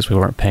things because we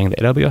weren't paying the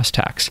AWS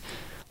tax?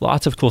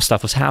 Lots of cool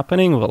stuff was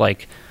happening, but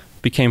like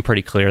became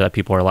pretty clear that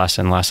people were less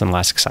and less and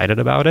less excited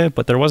about it,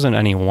 but there wasn't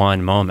any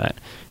one moment.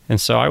 And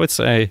so I would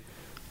say,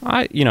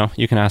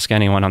 you can ask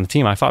anyone on the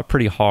team, I fought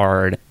pretty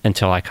hard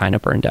until I kind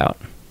of burned out.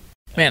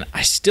 Man,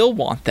 I still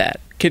want that.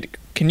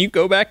 Can you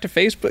go back to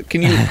Facebook?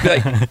 Can you be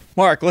like,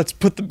 Mark, let's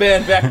put the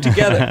band back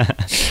together?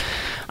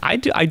 I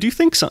do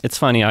think so. It's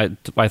funny. I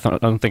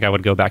don't think I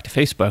would go back to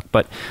Facebook,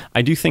 but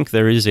I do think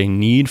there is a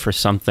need for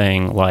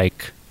something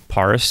like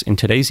Parse in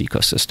today's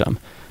ecosystem,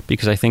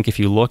 because I think if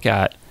you look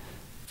at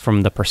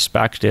from the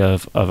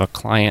perspective of a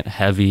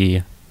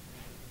client-heavy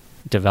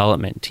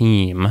development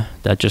team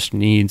that just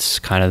needs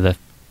kind of the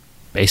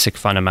basic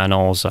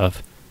fundamentals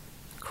of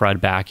CRUD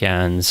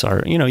backends,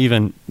 or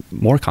even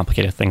more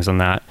complicated things than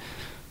that,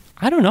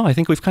 I don't know. I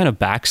think we've kind of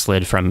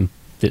backslid from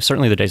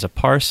certainly the days of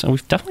Parse, and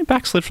we've definitely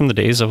backslid from the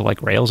days of like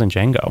Rails and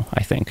Django.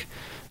 I think,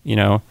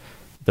 the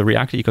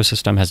React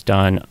ecosystem has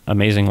done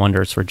amazing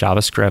wonders for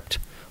JavaScript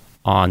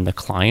on the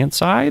client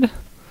side,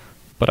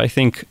 but I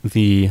think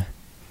the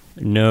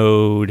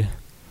Node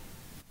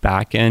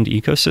backend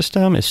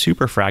ecosystem is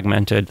super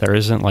fragmented. There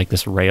isn't like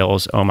this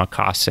Rails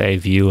omakase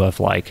view of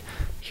like,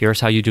 here's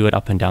how you do it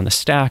up and down the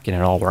stack, and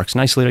it all works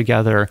nicely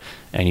together,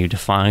 and you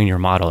define your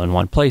model in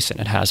one place, and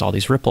it has all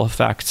these ripple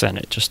effects, and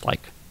it just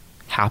like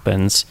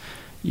happens.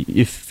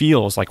 It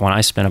feels like when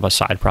I spin up a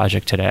side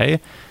project today,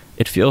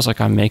 it feels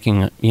like I'm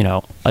making,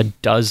 a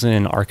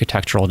dozen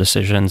architectural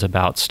decisions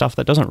about stuff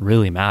that doesn't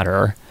really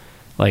matter.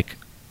 Like,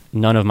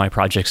 none of my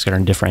projects are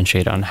going to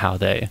differentiate on how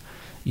they,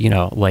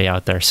 lay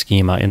out their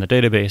schema in the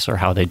database, or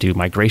how they do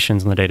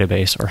migrations in the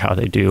database, or how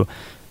they do,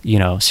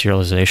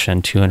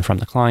 serialization to and from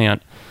the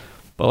client.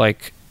 But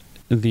like,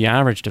 the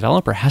average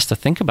developer has to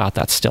think about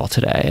that still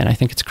today. And I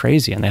think it's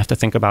crazy. And they have to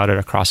think about it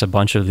across a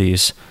bunch of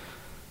these,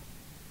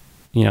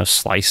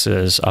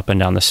 slices up and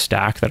down the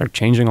stack that are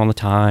changing all the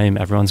time.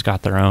 Everyone's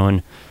got their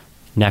own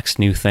next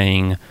new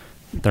thing.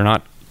 They're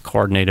not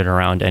coordinated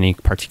around any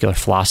particular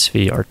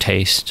philosophy or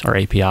taste or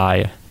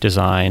API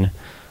design.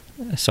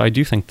 So I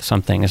do think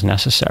something is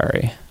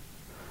necessary,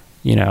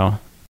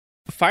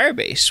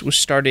 Firebase was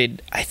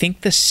started, I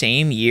think, the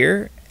same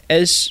year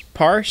as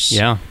Parse.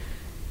 Yeah.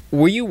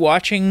 Were you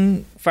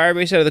watching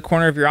Firebase out of the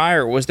corner of your eye,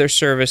 or was their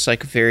service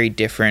like very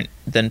different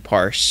than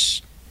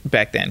Parse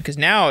back then? Because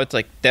now it's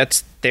like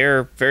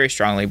they're very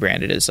strongly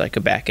branded as like a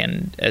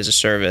backend as a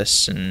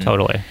service, and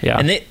totally, yeah.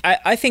 And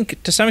I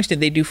think to some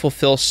extent they do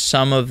fulfill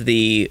some of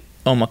the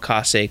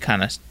omakase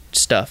kind of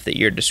stuff that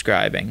you're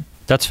describing.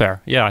 That's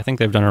fair. Yeah, I think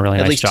they've done a really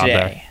nice job today.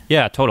 There.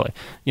 Yeah, totally.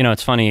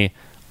 It's funny.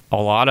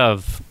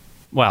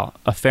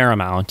 A fair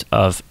amount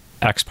of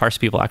ex-Parse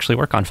people actually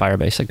work on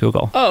Firebase at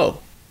Google.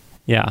 Oh,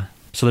 yeah.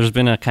 So there's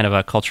been a kind of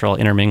a cultural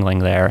intermingling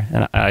there,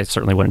 and I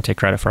certainly wouldn't take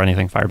credit for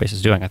anything Firebase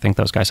is doing. I think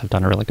those guys have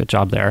done a really good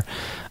job there.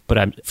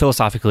 But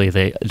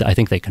philosophically, I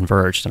think they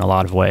converged in a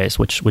lot of ways,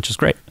 which is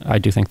great. I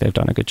do think they've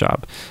done a good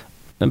job.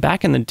 And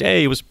back in the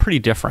day, it was pretty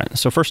different.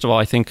 So first of all,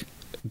 I think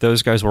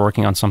those guys were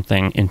working on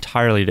something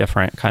entirely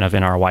different kind of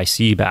in our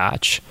YC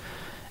batch.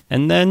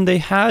 And then they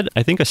had,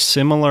 I think, a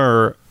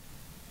similar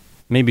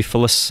maybe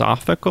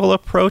philosophical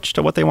approach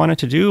to what they wanted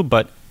to do,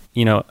 but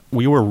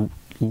we were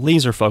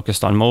laser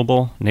focused on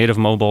mobile, native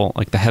mobile,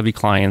 like the heavy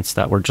clients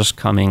that were just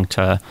coming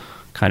to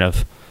kind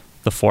of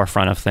the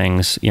forefront of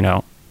things.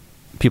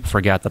 People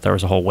forget that there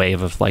was a whole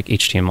wave of like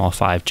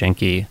HTML5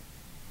 janky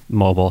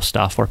mobile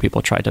stuff where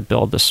people tried to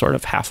build this sort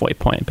of halfway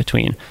point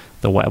between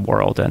the web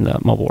world and the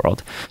mobile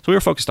world. So we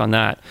were focused on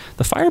that.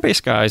 The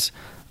Firebase guys,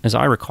 as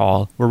I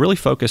recall, were really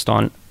focused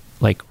on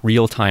like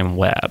real-time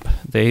web.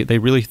 They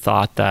really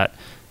thought that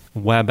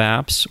web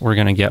apps were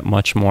going to get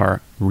much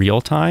more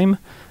real-time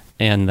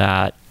and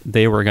that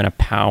they were going to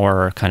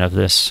power kind of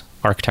this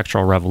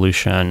architectural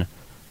revolution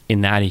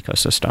in that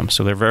ecosystem.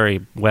 So they're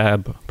very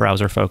web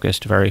browser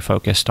focused, very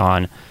focused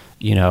on,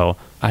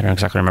 I don't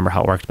exactly remember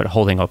how it worked, but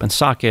holding open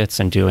sockets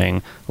and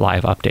doing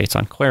live updates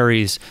on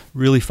queries,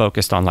 really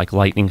focused on like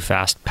lightning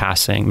fast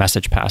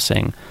message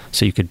passing.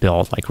 So you could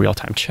build like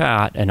real-time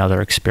chat and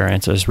other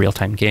experiences,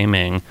 real-time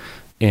gaming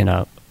in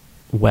a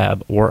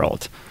web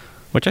world,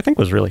 which I think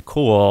was really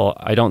cool.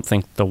 I don't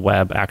think the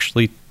web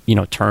actually,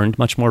 turned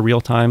much more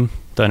real-time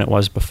than it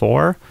was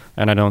before.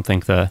 And I don't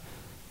think the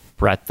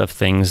breadth of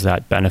things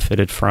that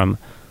benefited from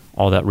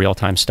all that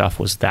real-time stuff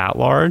was that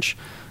large,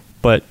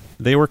 but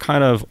they were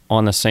kind of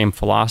on the same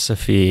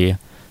philosophy,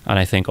 and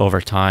I think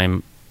over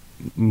time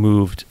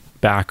moved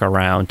back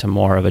around to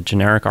more of a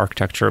generic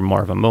architecture,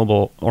 more of a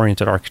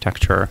mobile-oriented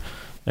architecture.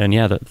 And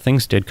yeah, the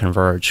things did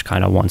converge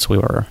kind of once we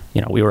were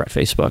at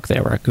Facebook, they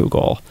were at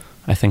Google.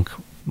 I think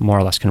more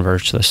or less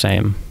converged to the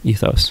same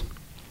ethos.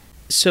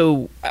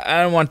 So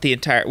I don't want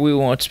we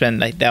won't spend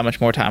like that much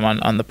more time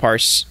on the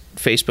Parse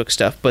Facebook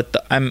stuff, but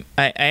I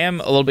am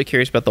a little bit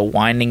curious about the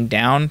winding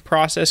down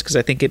process, because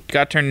I think it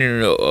got turned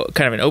into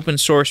kind of an open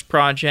source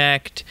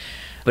project,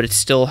 but it's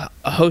still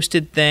a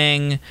hosted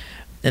thing,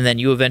 and then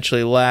you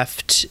eventually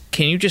left.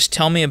 Can you just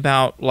tell me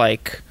about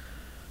like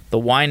the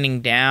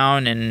winding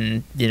down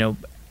and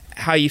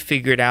how you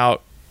figured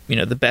out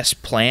the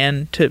best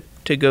plan to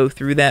go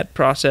through that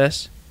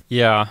process?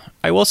 Yeah,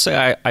 I will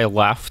say I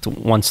left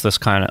once this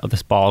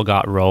ball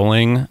got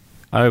rolling.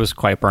 I was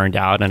quite burned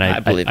out, and I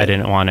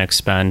didn't want to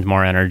expend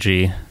more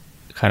energy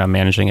kind of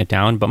managing it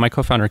down. But my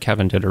co-founder,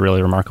 Kevin, did a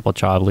really remarkable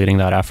job leading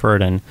that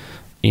effort. And,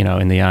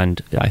 in the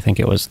end, I think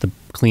it was the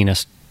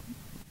cleanest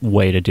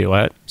way to do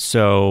it.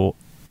 So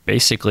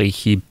basically,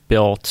 he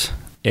built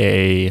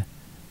a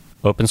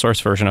open source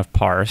version of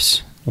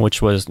Parse,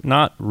 which was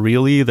not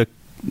really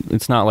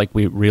it's not like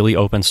we really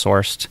open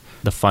sourced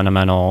the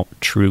fundamental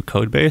true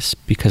code base,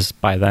 because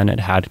by then it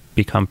had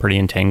become pretty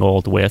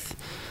entangled with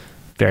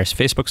various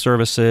Facebook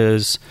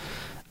services.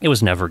 It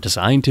was never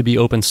designed to be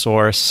open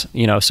source,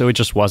 so it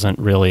just wasn't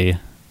really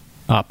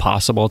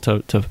possible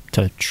to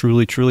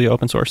truly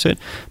open source it.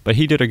 But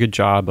he did a good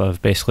job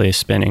of basically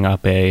spinning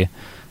up a,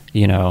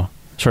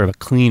 sort of a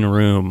clean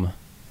room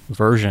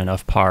version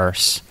of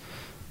Parse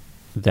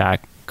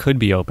that could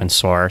be open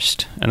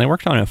sourced. And they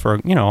worked on it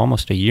for,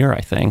 almost a year, I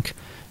think.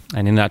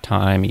 And in that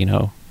time,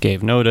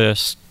 gave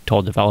notice,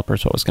 told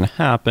developers what was going to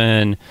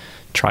happen,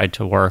 tried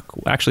to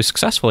actually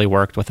successfully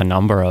worked with a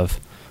number of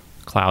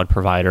cloud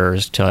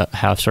providers to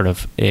have sort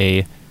of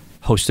a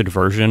hosted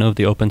version of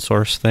the open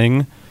source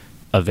thing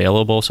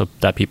available so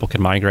that people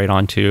could migrate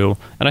onto.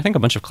 And I think a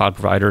bunch of cloud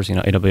providers,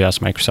 AWS,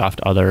 Microsoft,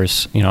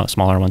 others,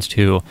 smaller ones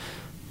too,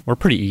 were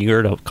pretty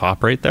eager to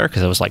cooperate there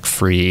because it was like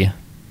free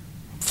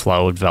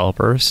flow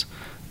developers.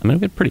 I mean,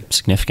 it had a pretty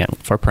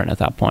significant footprint at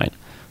that point.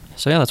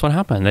 So yeah, that's what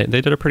happened.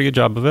 They did a pretty good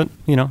job of it.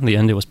 In the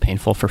end, it was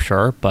painful for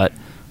sure, but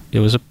it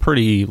was a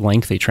pretty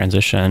lengthy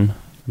transition,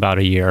 about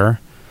a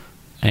year.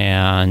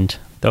 And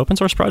the open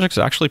source project is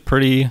actually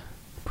pretty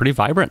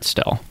vibrant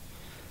still.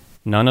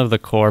 None of the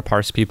core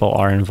Parse people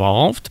are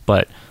involved,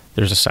 but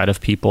there's a set of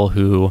people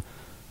who,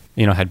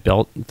 had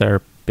built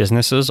their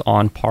businesses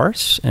on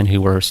Parse and who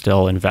were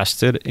still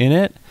invested in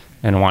it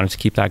and wanted to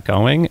keep that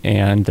going.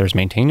 And there's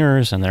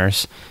maintainers and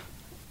there's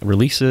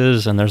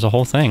releases and there's a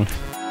whole thing.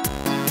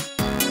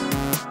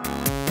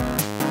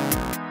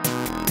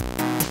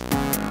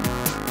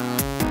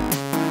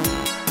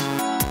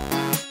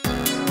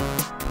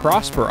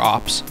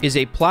 ProsperOps is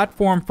a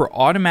platform for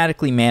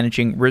automatically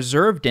managing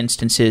reserved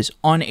instances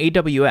on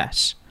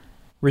AWS.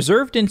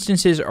 Reserved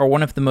instances are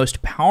one of the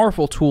most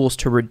powerful tools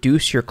to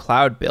reduce your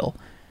cloud bill,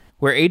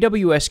 where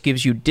AWS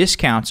gives you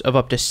discounts of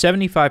up to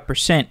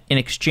 75% in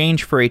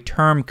exchange for a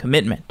term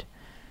commitment.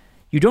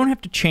 You don't have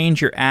to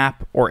change your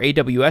app or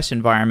AWS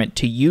environment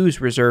to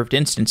use reserved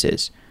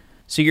instances,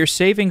 so your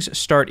savings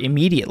start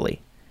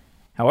immediately.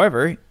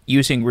 However,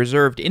 using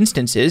reserved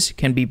instances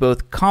can be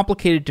both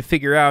complicated to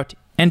figure out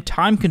and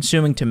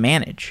time-consuming to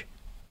manage.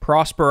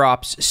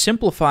 ProsperOps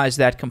simplifies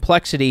that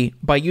complexity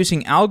by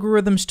using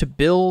algorithms to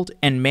build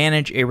and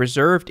manage a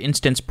reserved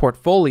instance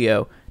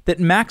portfolio that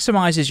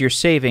maximizes your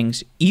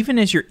savings even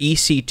as your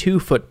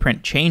EC2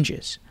 footprint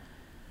changes.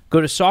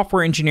 Go to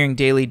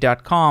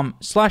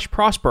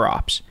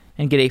softwareengineeringdaily.com/ProsperOps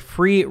and get a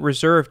free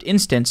reserved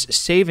instance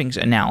savings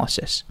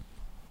analysis.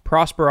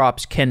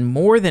 ProsperOps can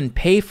more than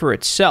pay for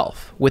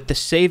itself with the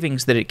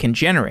savings that it can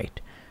generate.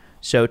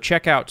 So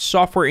check out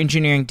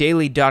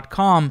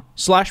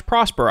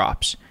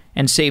softwareengineeringdaily.com/ProsperOps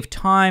and save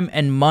time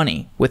and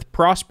money with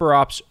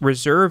ProsperOps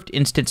Reserved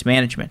Instance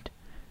Management.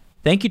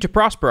 Thank you to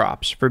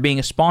ProsperOps for being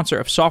a sponsor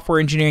of Software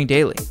Engineering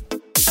Daily.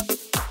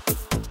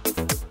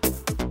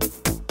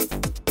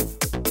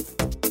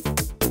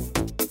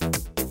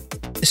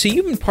 So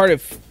you've been part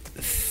of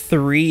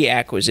 3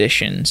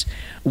 acquisitions.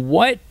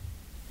 What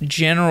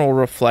general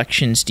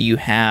reflections do you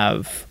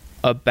have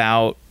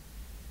about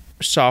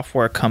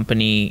software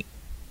company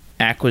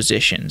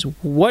acquisitions?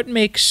 What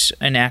makes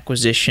an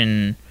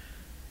acquisition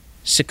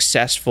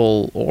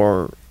successful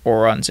or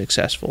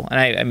unsuccessful?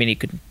 And I mean, you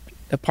could,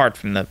 apart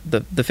from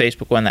the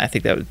Facebook one, I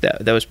think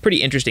that was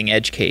pretty interesting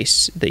edge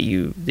case that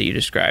you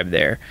described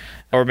there,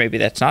 or maybe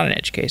that's not an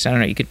edge case. I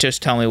don't know. You could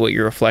just tell me what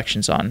your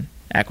reflections on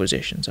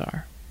acquisitions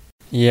are.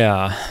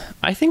 Yeah,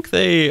 I think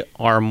they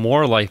are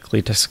more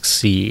likely to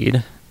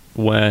succeed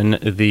when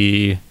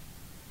the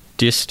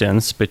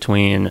distance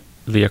between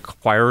the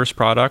acquirer's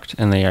product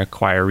and the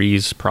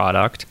acquiree's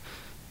product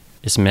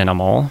is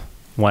minimal,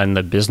 when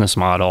the business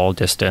model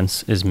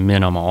distance is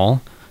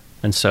minimal.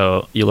 And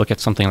so you look at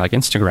something like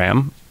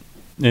Instagram,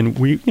 and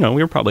we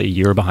were probably a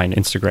year behind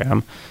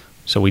Instagram,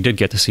 so we did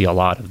get to see a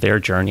lot of their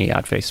journey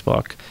at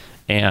Facebook.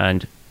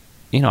 And,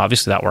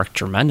 obviously that worked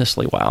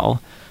tremendously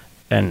well,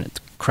 and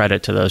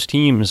credit to those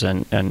teams,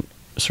 and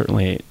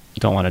certainly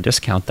don't want to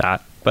discount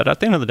that. But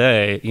at the end of the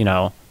day,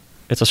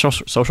 it's a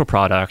social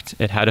product.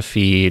 It had a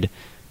feed.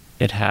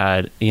 It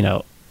had,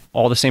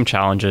 all the same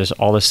challenges,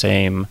 all the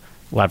same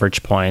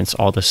leverage points,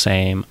 all the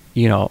same,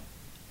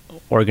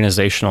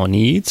 organizational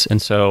needs.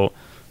 And so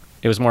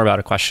it was more about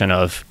a question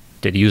of,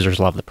 did users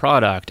love the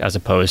product, as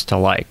opposed to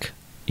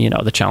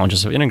the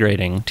challenges of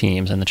integrating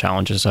teams, and the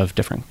challenges of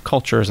different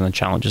cultures, and the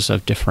challenges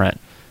of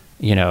different,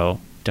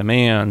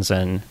 demands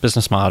and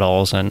business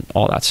models and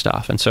all that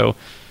stuff. And so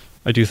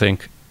I do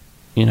think,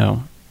 you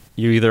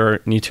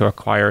either need to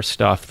acquire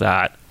stuff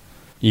that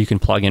you can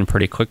plug in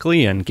pretty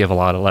quickly and give a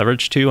lot of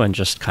leverage to and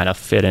just kind of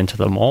fit into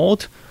the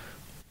mold,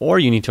 or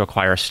you need to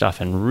acquire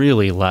stuff and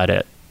really let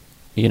it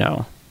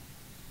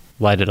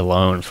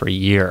alone for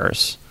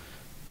years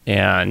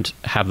and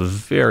have a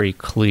very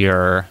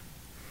clear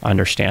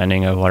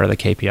understanding of what are the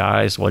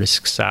KPIs, what is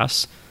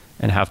success,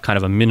 and have kind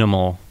of a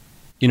minimal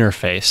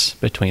interface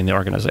between the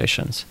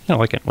organizations.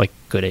 Like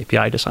good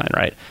API design,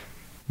 right?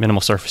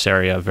 Minimal surface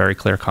area, very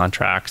clear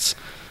contracts,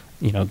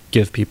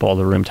 give people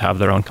the room to have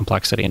their own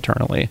complexity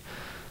internally.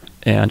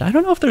 And I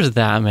don't know if there's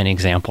that many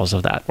examples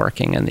of that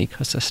working in the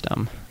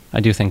ecosystem. I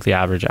do think the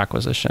average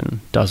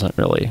acquisition doesn't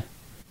really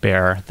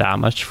bear that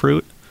much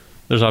fruit.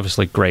 There's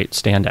obviously great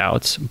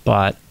standouts,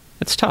 but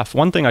it's tough.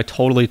 One thing I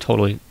totally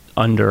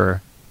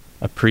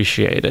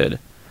underappreciated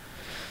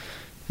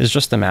is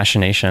just the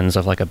machinations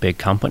of like a big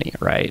company,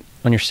 right?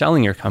 When you're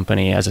selling your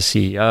company as a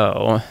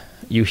CEO,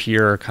 you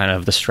hear kind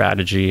of the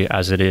strategy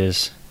as it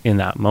is in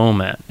that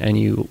moment, and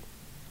you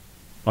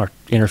are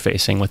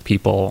interfacing with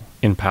people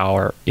in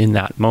power in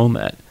that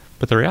moment.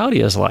 But the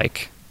reality is,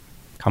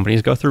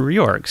 companies go through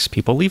reorgs,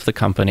 people leave the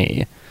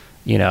company,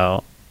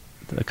 the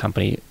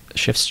company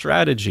shifts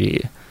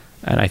strategy.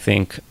 And I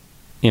think,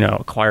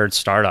 acquired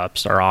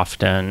startups are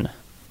often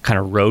kind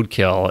of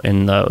roadkill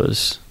in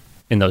those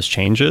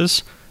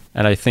changes.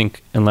 And I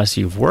think unless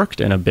you've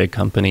worked in a big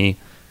company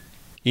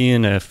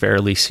in a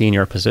fairly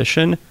senior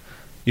position,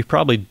 you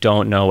probably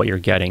don't know what you're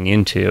getting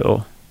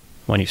into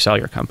when you sell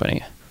your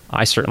company.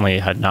 I certainly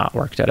had not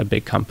worked at a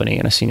big company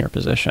in a senior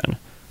position.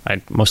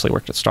 I mostly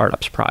worked at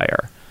startups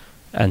prior.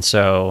 And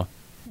so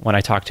when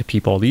I talk to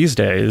people these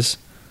days,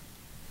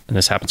 and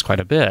this happens quite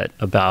a bit,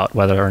 about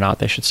whether or not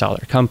they should sell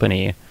their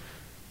company,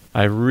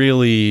 I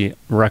really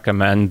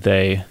recommend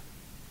they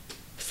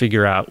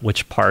figure out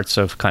which parts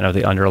of kind of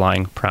the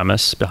underlying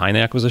premise behind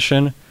the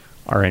acquisition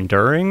are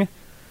enduring,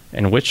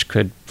 and which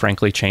could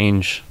frankly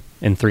change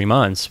in 3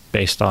 months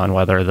based on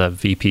whether the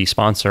VP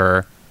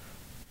sponsor,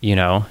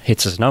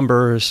 hits his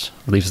numbers,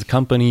 leaves the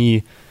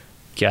company,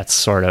 gets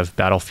sort of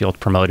battlefield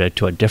promoted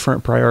to a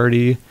different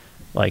priority.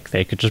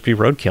 They could just be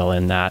roadkill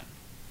in that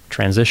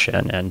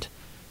transition. And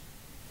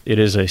it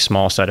is a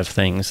small set of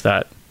things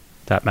that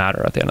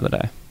matter at the end of the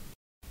day.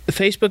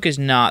 Facebook is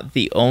not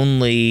the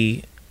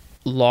only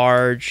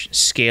large,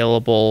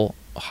 scalable,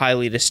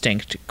 highly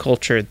distinct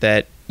culture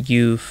that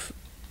you've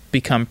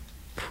become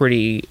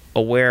pretty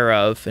aware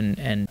of.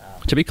 And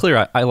to be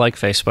clear, I like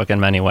Facebook in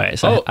many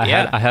ways.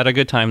 I had a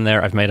good time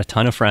there. I've made a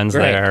ton of friends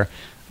there.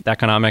 The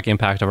economic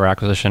impact of our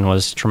acquisition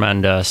was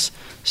tremendous.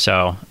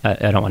 So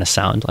I don't want to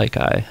sound like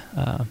I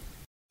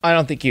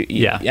don't think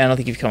I don't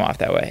think you've come off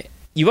that way.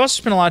 You've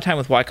also spent a lot of time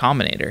with Y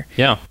Combinator.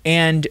 Yeah.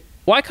 And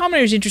Y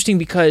Combinator is interesting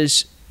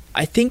because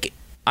I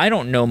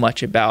don't know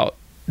much about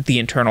the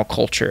internal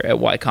culture at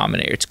Y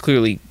Combinator. It's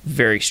clearly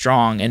very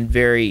strong and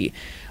very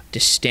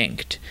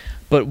distinct.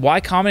 But Y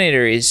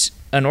Combinator is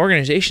an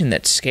organization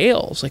that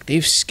scales.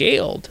 They've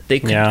scaled.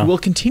 They will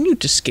continue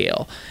to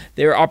scale.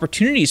 Their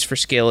opportunities for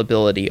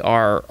scalability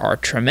are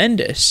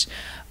tremendous.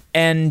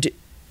 And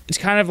it's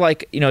kind of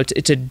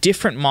it's a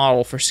different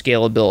model for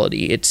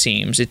scalability, it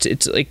seems.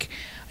 It's like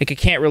I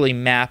can't really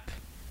map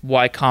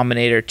Y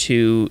Combinator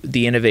to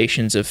the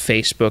innovations of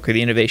Facebook or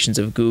the innovations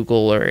of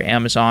Google or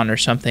Amazon or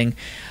something.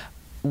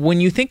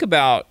 When you think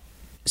about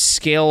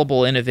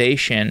scalable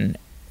innovation,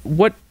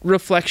 what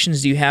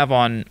reflections do you have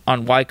on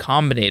Y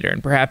Combinator,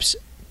 and perhaps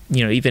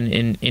even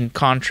in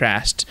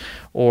contrast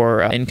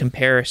or in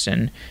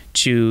comparison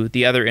to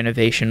the other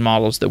innovation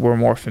models that we're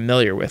more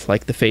familiar with,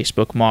 like the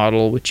Facebook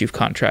model, which you've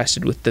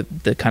contrasted with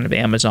the kind of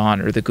Amazon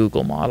or the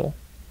Google model?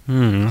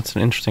 That's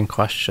an interesting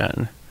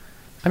question.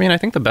 I mean, I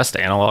think the best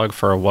analog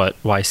for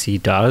what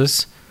YC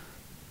does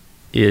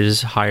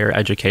is higher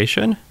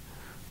education,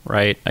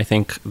 right? I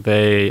think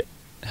they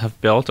have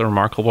built a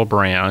remarkable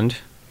brand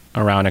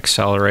around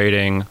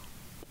accelerating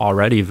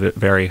already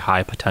very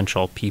high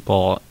potential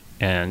people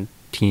and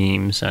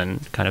teams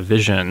and kind of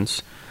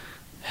visions,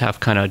 have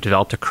kind of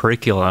developed a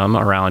curriculum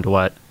around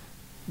what,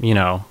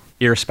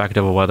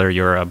 irrespective of whether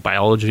you're a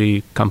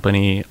biology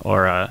company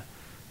or a,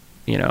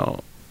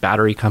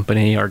 battery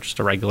company or just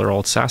a regular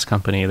old SaaS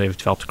company, they've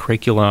developed a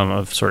curriculum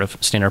of sort of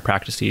standard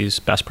practices,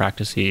 best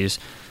practices,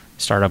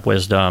 startup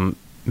wisdom,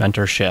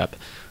 mentorship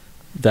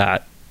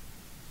that,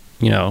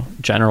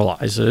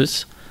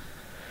 generalizes.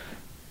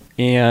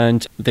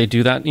 And they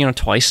do that,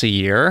 twice a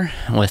year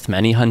with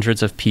many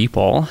hundreds of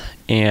people.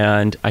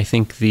 And I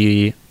think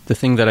the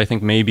thing that I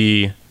think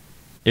maybe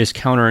is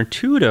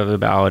counterintuitive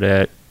about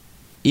it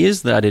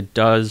is that it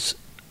does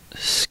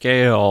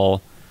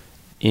scale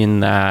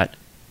in that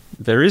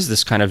there is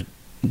this kind of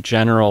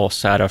general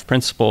set of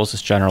principles,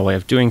 this general way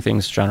of doing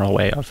things, general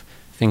way of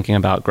thinking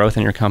about growth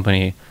in your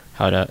company,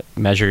 how to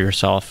measure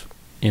yourself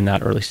in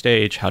that early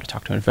stage, how to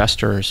talk to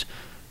investors,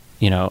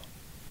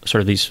 sort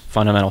of these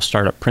fundamental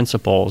startup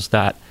principles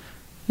that,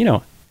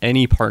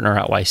 any partner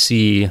at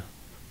YC,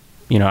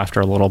 after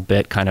a little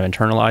bit kind of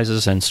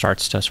internalizes and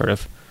starts to sort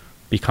of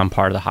become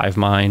part of the hive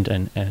mind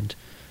and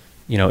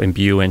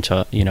imbue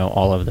into,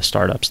 all of the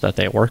startups that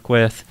they work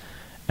with.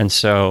 And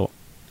so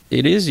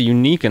it is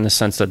unique in the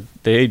sense that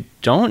they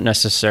don't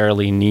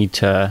necessarily need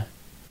to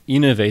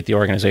innovate the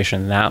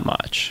organization that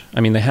much. I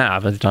mean, they've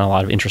done a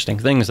lot of interesting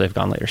things. They've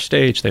gone later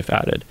stage. They've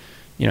added,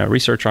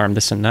 research arm,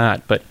 this and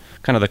that. But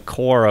kind of the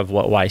core of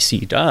what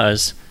YC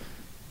does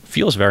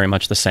feels very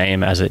much the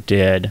same as it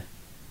did,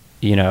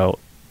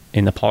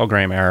 in the Paul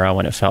Graham era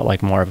when it felt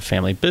like more of a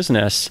family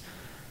business.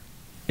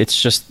 It's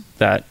just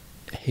that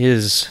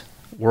his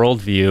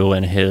worldview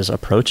and his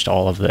approach to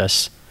all of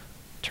this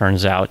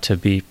turns out to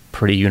be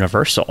pretty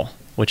universal,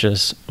 which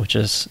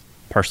is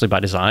partially by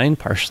design,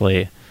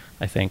 partially,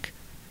 I think,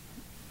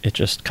 it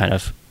just kind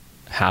of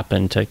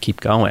happened to keep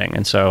going.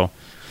 And so,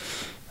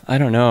 I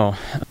don't know.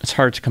 It's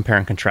hard to compare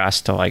and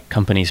contrast to like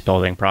companies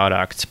building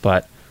products,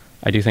 but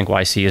I do think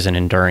YC is an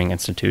enduring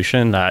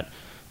institution that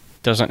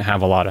doesn't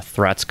have a lot of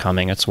threats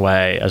coming its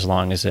way as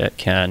long as it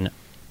can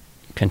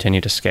continue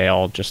to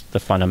scale just the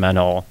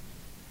fundamental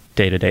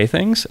day-to-day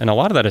things. And a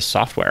lot of that is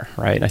software,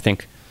 right? I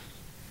think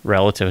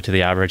relative to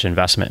the average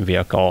investment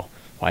vehicle,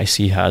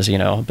 YC has, a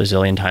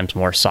bazillion times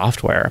more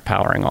software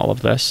powering all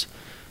of this,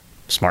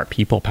 smart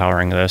people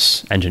powering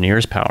this,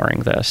 engineers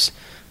powering this,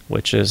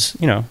 which is,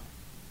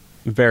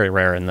 very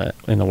rare in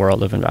the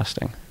world of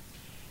investing.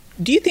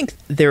 Do you think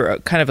they're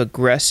kind of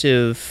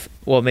aggressive?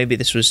 Well, maybe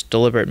this was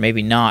deliberate,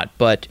 maybe not,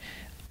 but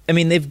I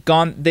mean,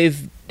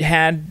 they've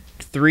had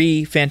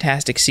 3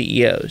 fantastic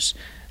CEOs.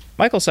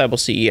 Michael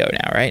Seibel's CEO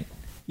now, right?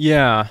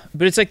 Yeah.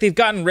 But it's like they've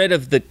gotten rid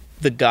of the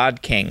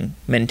God King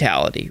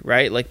mentality,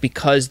 right? Like,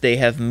 because they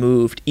have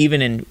moved,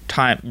 even in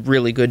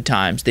really good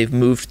times, they've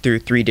moved through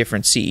 3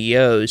 different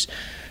CEOs.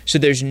 So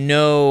there's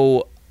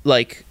no,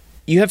 like,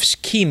 you have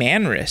key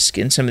man risk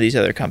in some of these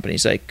other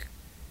companies like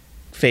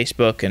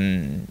Facebook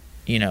and,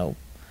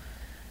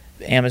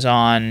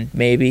 Amazon,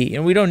 maybe.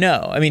 And we don't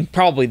know. I mean,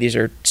 probably these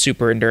are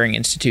super enduring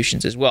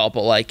institutions as well,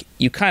 but like,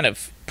 you kind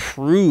of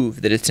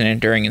prove that it's an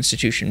enduring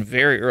institution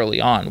very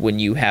early on when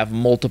you have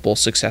multiple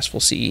successful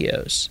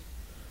CEOs.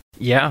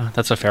 Yeah,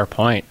 that's a fair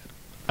point.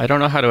 I don't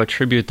know how to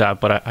attribute that,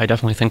 but I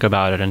definitely think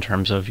about it in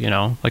terms of,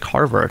 like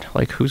Harvard.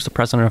 Like, who's the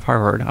president of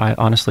Harvard? I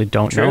honestly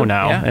don't know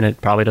now. Yeah. And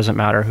it probably doesn't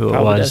matter who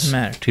it was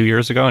 2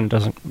 years ago, and it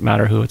doesn't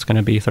matter who it's going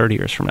to be 30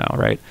 years from now,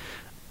 right?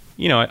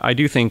 I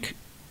do think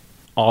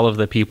all of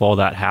the people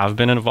that have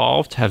been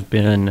involved have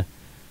been,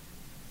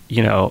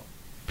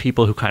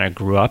 people who kind of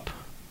grew up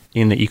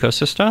in the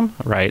ecosystem,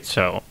 right?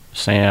 So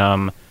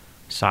Sam,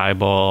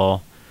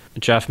 Seibel,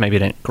 Jeff maybe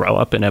didn't grow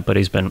up in it, but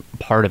he's been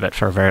part of it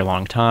for a very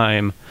long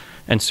time.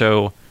 And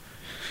so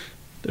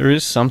there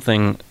is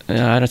something,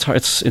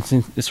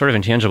 it's sort of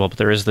intangible, but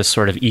there is this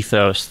sort of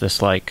ethos,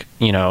 this like,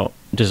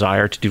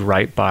 desire to do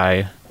right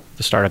by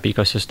the startup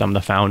ecosystem,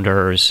 the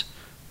founders,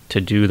 to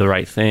do the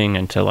right thing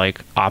and to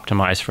like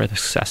optimize for the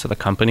success of the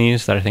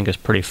companies that I think is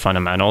pretty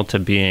fundamental to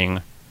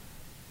being,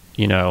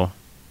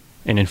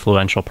 an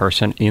influential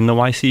person in the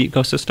YC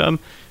ecosystem.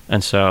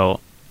 And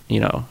so,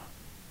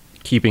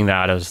 keeping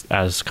that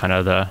as kind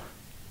of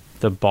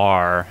the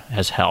bar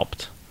has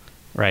helped,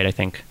 right? I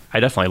think I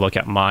definitely look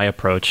at my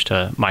approach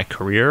to my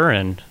career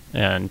and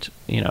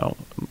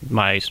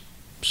my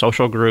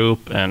social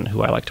group and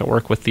who I like to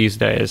work with these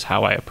days,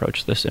 how I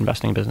approach this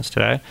investing business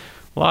today.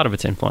 A lot of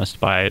it's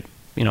influenced by,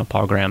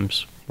 Paul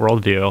Graham's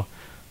worldview,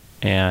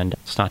 and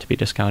it's not to be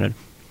discounted.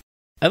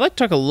 I'd like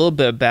to talk a little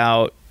bit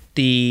about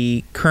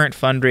the current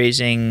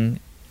fundraising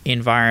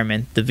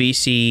environment, the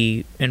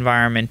VC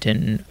environment,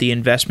 and the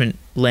investment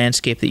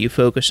landscape that you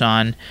focus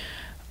on,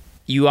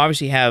 you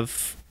obviously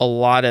have a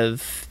lot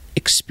of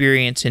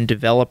experience in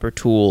developer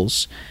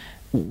tools.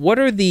 What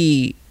are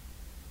the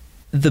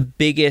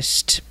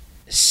biggest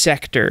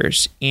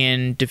sectors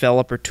in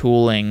developer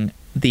tooling,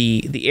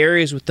 the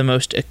areas with the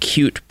most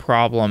acute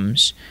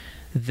problems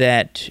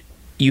that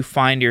you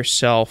find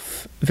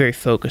yourself very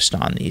focused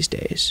on these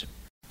days?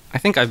 I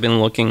think I've been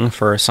looking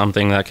for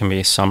something that can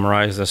be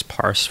summarized as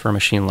Parse for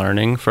machine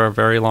learning for a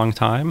very long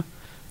time.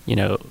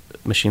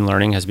 Machine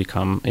learning has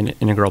become an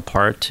integral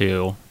part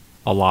to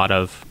a lot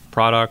of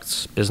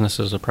products,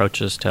 businesses'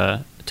 approaches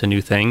to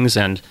new things,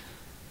 and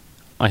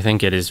I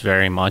think it is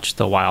very much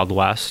the Wild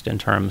West in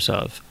terms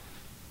of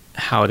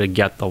how to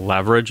get the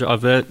leverage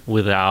of it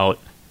without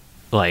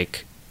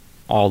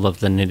all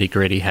of the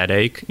nitty-gritty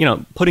headache.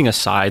 Putting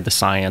aside the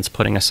science,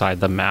 putting aside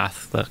the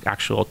math, the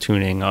actual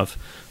tuning of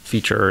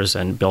features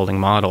and building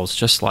models,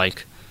 just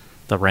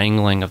the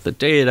wrangling of the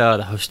data,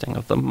 the hosting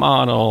of the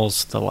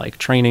models, the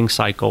training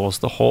cycles,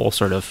 the whole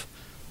sort of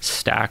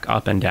stack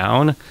up and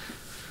down,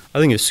 I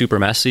think is super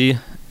messy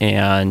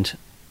and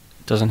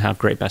doesn't have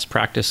great best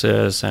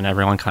practices, and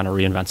everyone kind of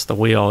reinvents the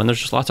wheel. And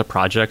there's just lots of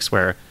projects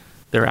where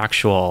their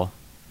actual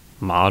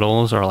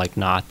models are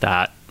not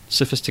that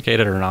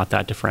sophisticated or not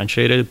that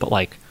differentiated,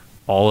 but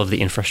all of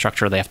the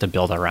infrastructure they have to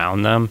build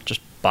around them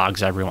just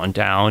bogs everyone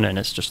down, and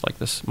it's just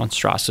this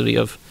monstrosity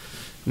of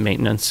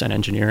maintenance and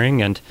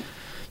engineering. And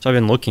so I've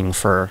been looking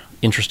for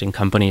interesting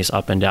companies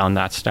up and down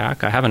that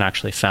stack. I haven't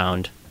actually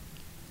found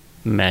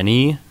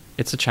many.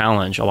 It's a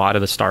challenge. A lot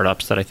of the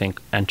startups that I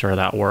think enter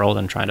that world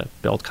and try to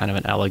build kind of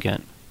an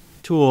elegant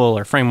tool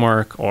or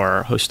framework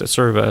or hosted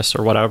service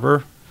or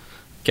whatever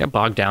get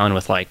bogged down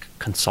with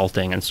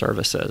consulting and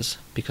services,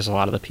 because a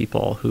lot of the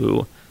people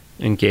who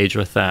engage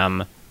with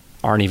them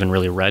aren't even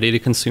really ready to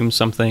consume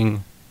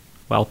something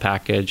well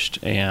packaged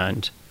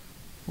and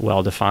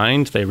well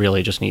defined. They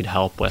really just need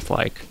help with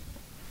what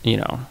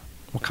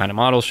kind of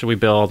models should we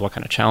build? What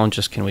kind of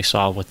challenges can we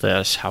solve with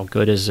this? How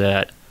good is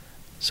it?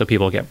 So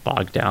people get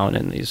bogged down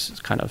in these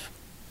kind of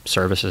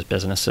services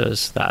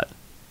businesses that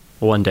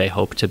one day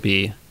hope to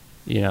be,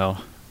 the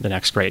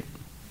next great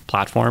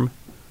platform.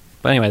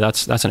 But anyway,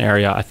 that's an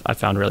area I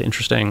found really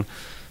interesting.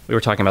 We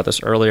were talking about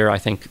this earlier. I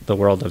think the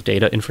world of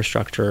data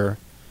infrastructure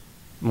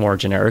more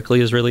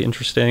generically is really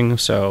interesting.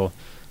 So,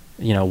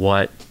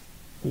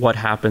 what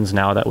happens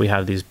now that we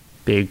have these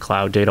big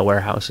cloud data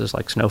warehouses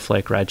like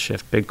Snowflake,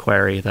 Redshift,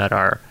 BigQuery that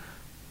are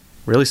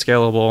really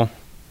scalable,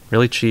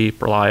 really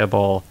cheap,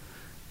 reliable?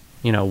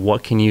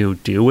 What can you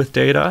do with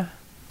data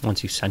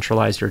once you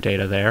centralize your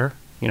data there?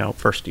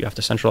 First you have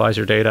to centralize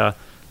your data.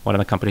 One of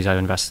the companies I've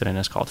invested in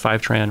is called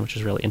Fivetran, which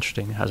is really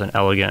interesting. It has an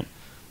elegant,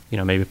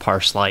 maybe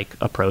Parse-like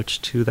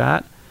approach to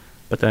that.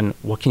 But then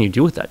what can you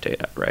do with that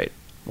data, right?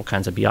 What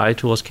kinds of BI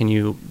tools can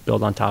you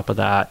build on top of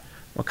that?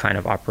 What kind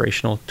of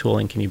operational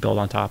tooling can you build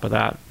on top of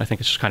that? I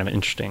think it's just kind of an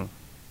interesting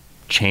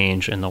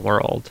change in the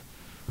world.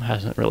 It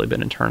hasn't really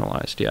been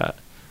internalized yet.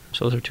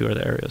 So those are two of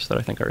the areas that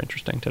I think are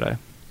interesting today.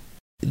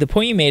 The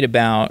point you made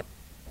about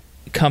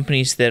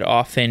companies that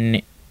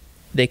often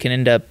they can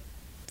end up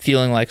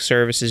feeling like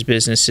services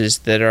businesses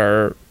that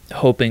are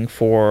hoping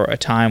for a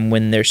time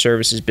when their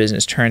services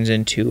business turns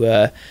into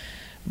a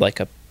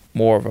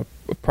more of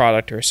a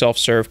product or a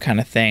self-serve kind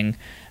of thing.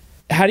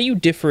 How do you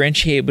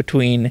differentiate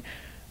between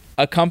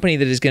a company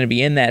that is going to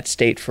be in that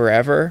state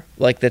forever,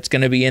 that's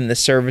going to be in the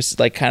service,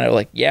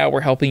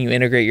 we're helping you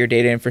integrate your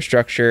data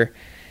infrastructure,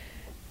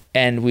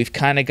 and we've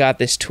kind of got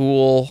this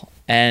tool,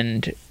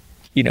 and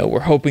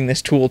we're hoping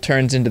this tool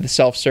turns into the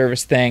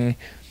self-service thing?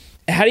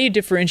 How do you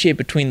differentiate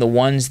between the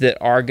ones that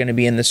are going to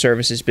be in the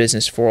services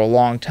business for a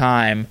long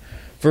time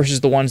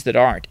versus the ones that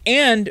aren't?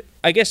 And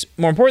I guess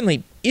more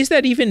importantly, is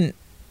that even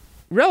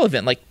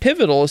relevant?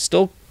 Pivotal is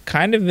still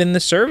kind of in the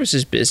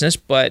services business,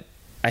 but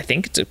I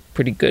think it's a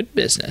pretty good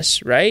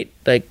business, right?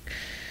 I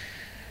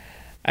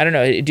don't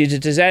know.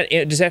 Does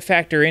that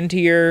factor into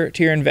your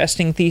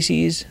investing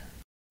theses?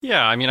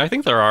 Yeah, I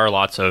think there are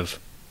lots of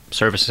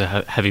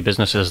service-heavy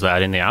businesses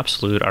that, in the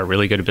absolute, are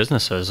really good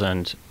businesses,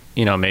 and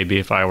maybe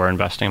if I were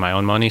investing my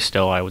own money,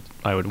 still I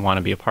would want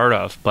to be a part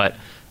of. But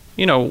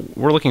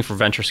we're looking for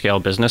venture scale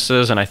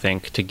businesses, and I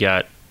think to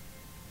get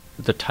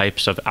the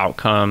types of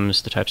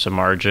outcomes, the types of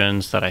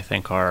margins that I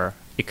think are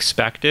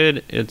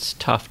expected, it's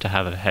tough to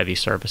have a heavy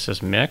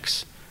services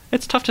mix.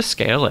 It's tough to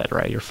scale it,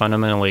 right? You're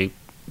fundamentally,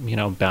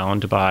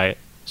 bound by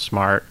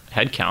smart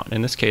headcount.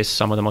 In this case,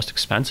 some of the most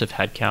expensive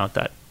headcount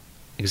that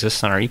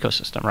exists in our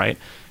ecosystem, right?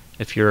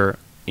 If you're,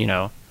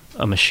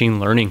 a machine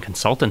learning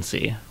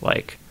consultancy,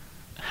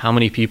 how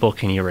many people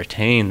can you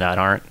retain that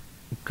aren't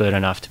good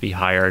enough to be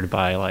hired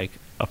by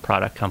a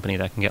product company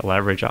that can get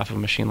leverage off of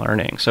machine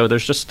learning? So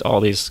there's just all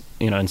these,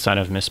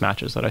 incentive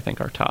mismatches that I think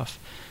are tough.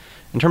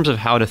 In terms of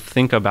how to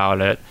think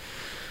about it,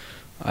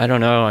 I don't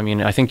know.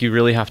 I think you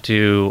really have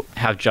to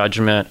have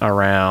judgment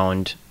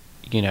around,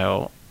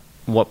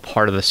 what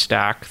part of the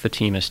stack the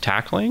team is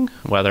tackling,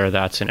 whether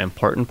that's an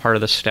important part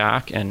of the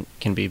stack and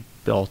can be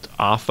built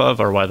off of,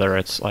 or whether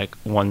it's like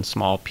one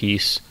small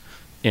piece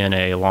in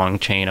a long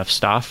chain of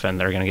stuff and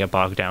they're going to get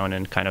bogged down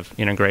in kind of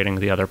integrating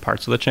the other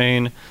parts of the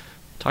chain.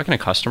 Talking to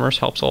customers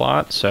helps a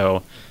lot.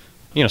 So,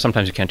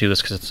 sometimes you can't do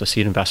this because it's a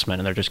seed investment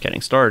and they're just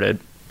getting started.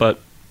 But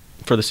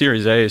for the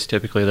Series A's,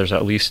 typically there's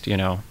at least,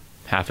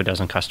 half a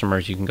dozen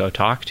customers you can go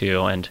talk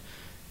to, and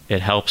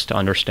it helps to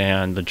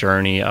understand the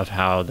journey of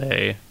how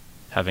they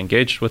have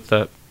engaged with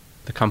the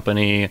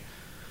company,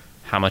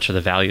 how much of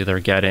the value they're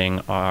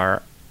getting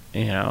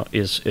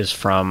is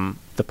from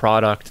the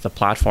product, the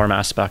platform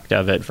aspect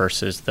of it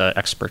versus the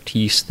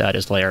expertise that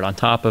is layered on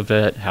top of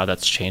it, how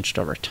that's changed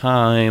over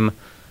time,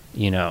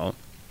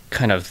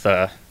 kind of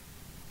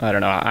I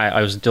don't know,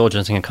 I was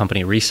diligencing a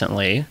company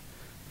recently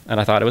and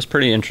I thought it was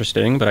pretty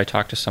interesting, but I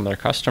talked to some of their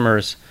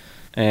customers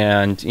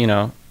and,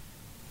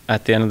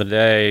 at the end of the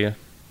day,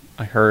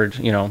 I heard,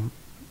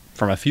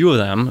 from a few of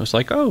them, it was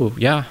like, oh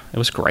yeah, it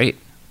was great.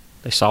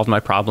 They solved my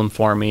problem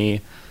for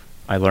me.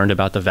 I learned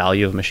about the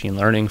value of machine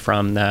learning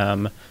from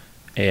them.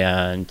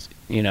 And,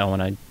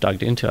 when I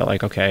dug into it,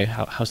 like, okay,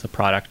 how's the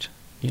product,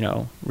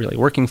 really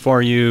working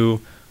for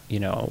you?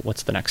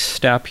 What's the next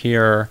step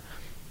here?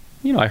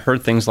 I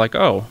heard things like,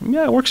 oh,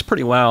 yeah, it works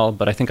pretty well,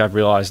 but I think I've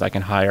realized I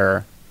can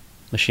hire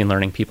machine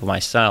learning people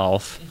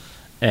myself,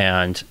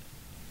 and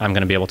I'm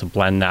going to be able to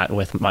blend that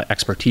with my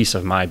expertise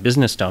of my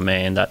business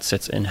domain that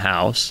sits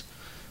in-house.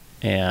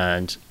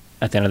 And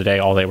at the end of the day,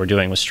 all they were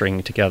doing was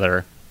stringing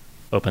together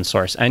open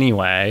source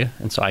anyway,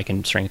 and so I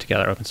can string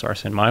together open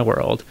source in my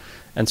world.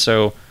 And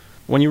so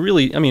when you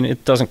really,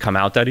 it doesn't come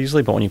out that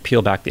easily, but when you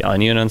peel back the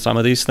onion on some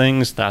of these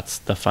things, that's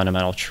the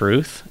fundamental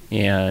truth.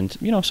 And,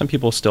 some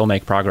people still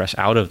make progress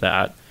out of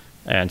that,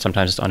 and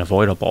sometimes it's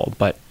unavoidable,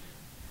 but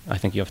I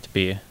think you have to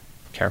be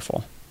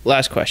careful.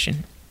 Last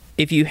question.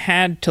 If you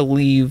had to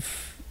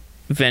leave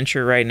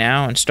venture right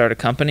now and start a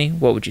company,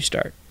 what would you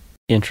start?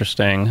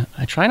 Interesting.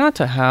 I try not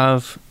to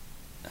have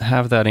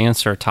that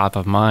answer top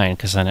of mind,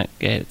 because then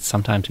it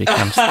sometimes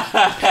becomes,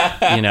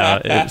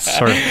 it's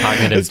sort of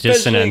cognitive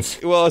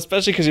dissonance. Well,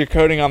 especially because you're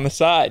coding on the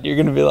side. You're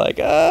going to be like,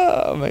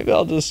 oh, maybe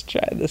I'll just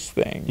try this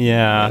thing.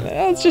 Yeah.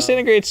 Let's just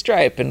integrate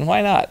Stripe, and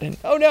why not? And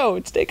oh no,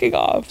 it's taking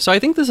off. So I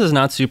think this is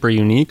not super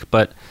unique,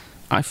 but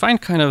I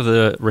find kind of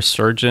the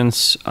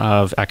resurgence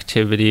of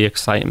activity,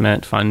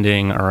 excitement,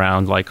 funding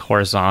around like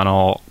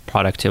horizontal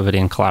productivity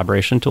and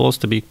collaboration tools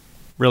to be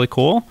really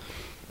cool.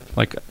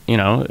 Like,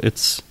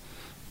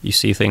 you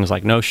see things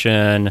like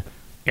Notion,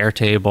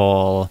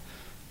 Airtable,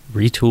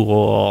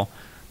 Retool.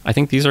 I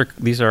think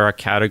these are a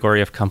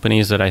category of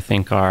companies that I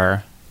think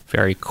are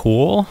very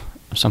cool,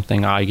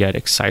 something I get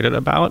excited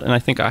about. And I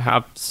think I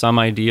have some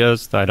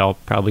ideas that I'll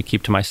probably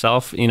keep to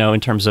myself, in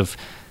terms of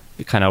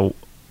kind of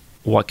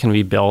what can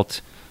be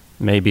built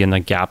maybe in the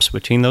gaps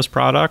between those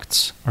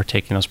products or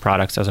taking those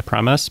products as a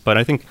premise. But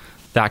I think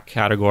that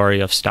category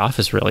of stuff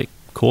is really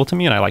cool to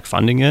me, and I like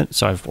funding it.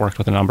 So I've worked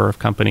with a number of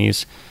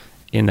companies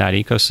in that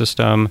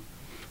ecosystem.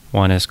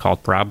 One is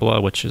called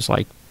Brabla, which is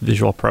like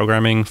visual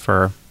programming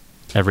for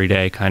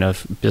everyday kind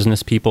of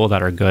business people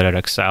that are good at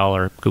Excel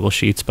or Google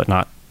Sheets, but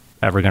not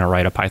ever going to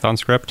write a Python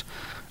script.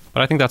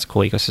 But I think that's a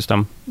cool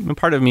ecosystem. And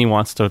part of me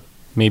wants to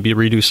maybe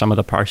redo some of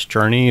the Parse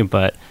journey,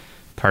 but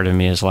part of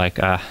me is like,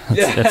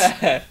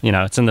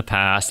 it's in the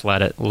past,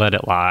 let it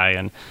lie,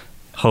 and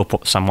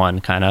hope someone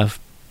kind of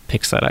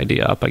picks that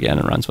idea up again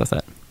and runs with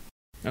it.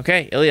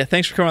 Okay, Ilya,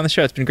 thanks for coming on the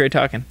show. It's been great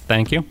talking.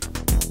 Thank you.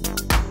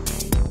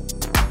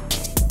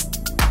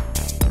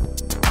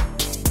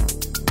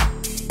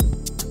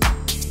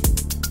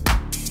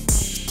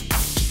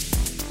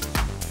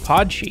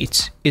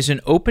 Podsheets is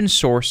an open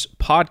source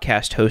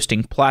podcast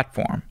hosting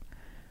platform.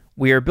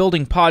 We are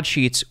building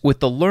Podsheets with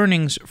the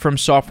learnings from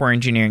Software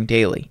Engineering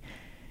Daily,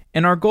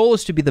 and our goal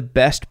is to be the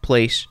best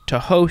place to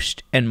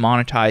host and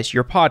monetize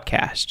your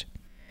podcast.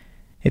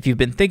 If you've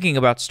been thinking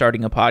about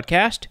starting a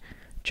podcast,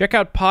 check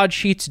out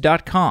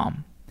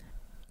podsheets.com.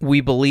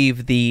 We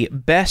believe the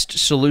best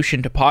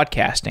solution to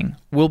podcasting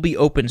will be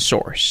open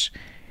source,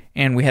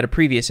 and we had a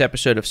previous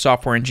episode of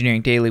Software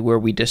Engineering Daily where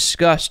we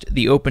discussed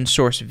the open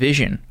source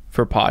vision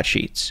for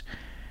Podsheets.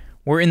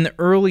 We're in the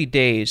early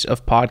days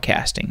of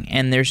podcasting,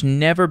 and there's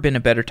never been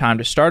a better time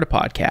to start a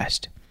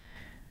podcast.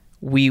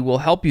 We will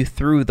help you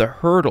through the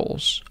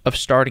hurdles of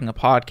starting a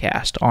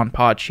podcast on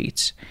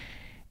Podsheets.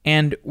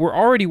 And we're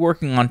already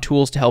working on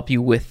tools to help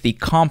you with the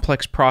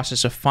complex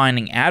process of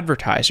finding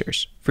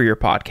advertisers for your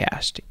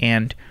podcast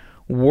and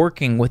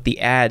working with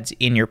the ads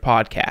in your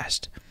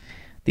podcast.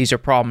 These are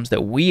problems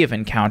that we have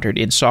encountered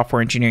in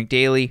Software Engineering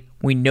Daily.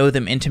 We know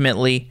them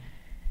intimately,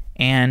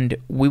 and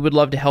we would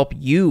love to help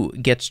you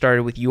get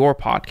started with your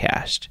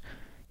podcast.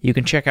 You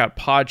can check out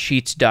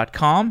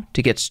podsheets.com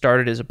to get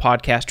started as a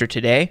podcaster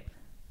today.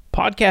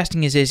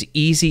 Podcasting is as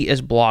easy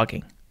as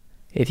blogging.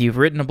 If you've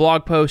written a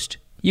blog post,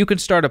 you can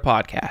start a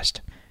podcast.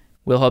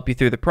 We'll help you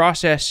through the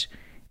process,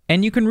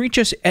 and you can reach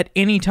us at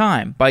any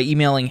time by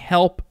emailing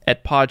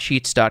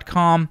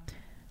help@podsheets.com.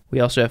 We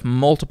also have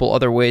multiple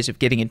other ways of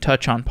getting in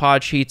touch on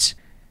Podsheets.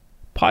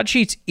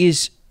 Podsheets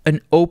is an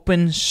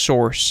open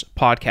source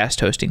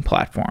podcast hosting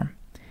platform.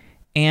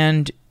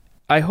 And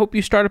I hope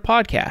you start a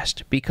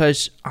podcast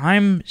because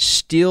I'm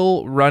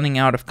still running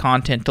out of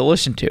content to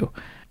listen to.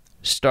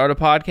 Start a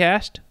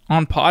podcast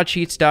on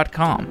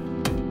podsheets.com.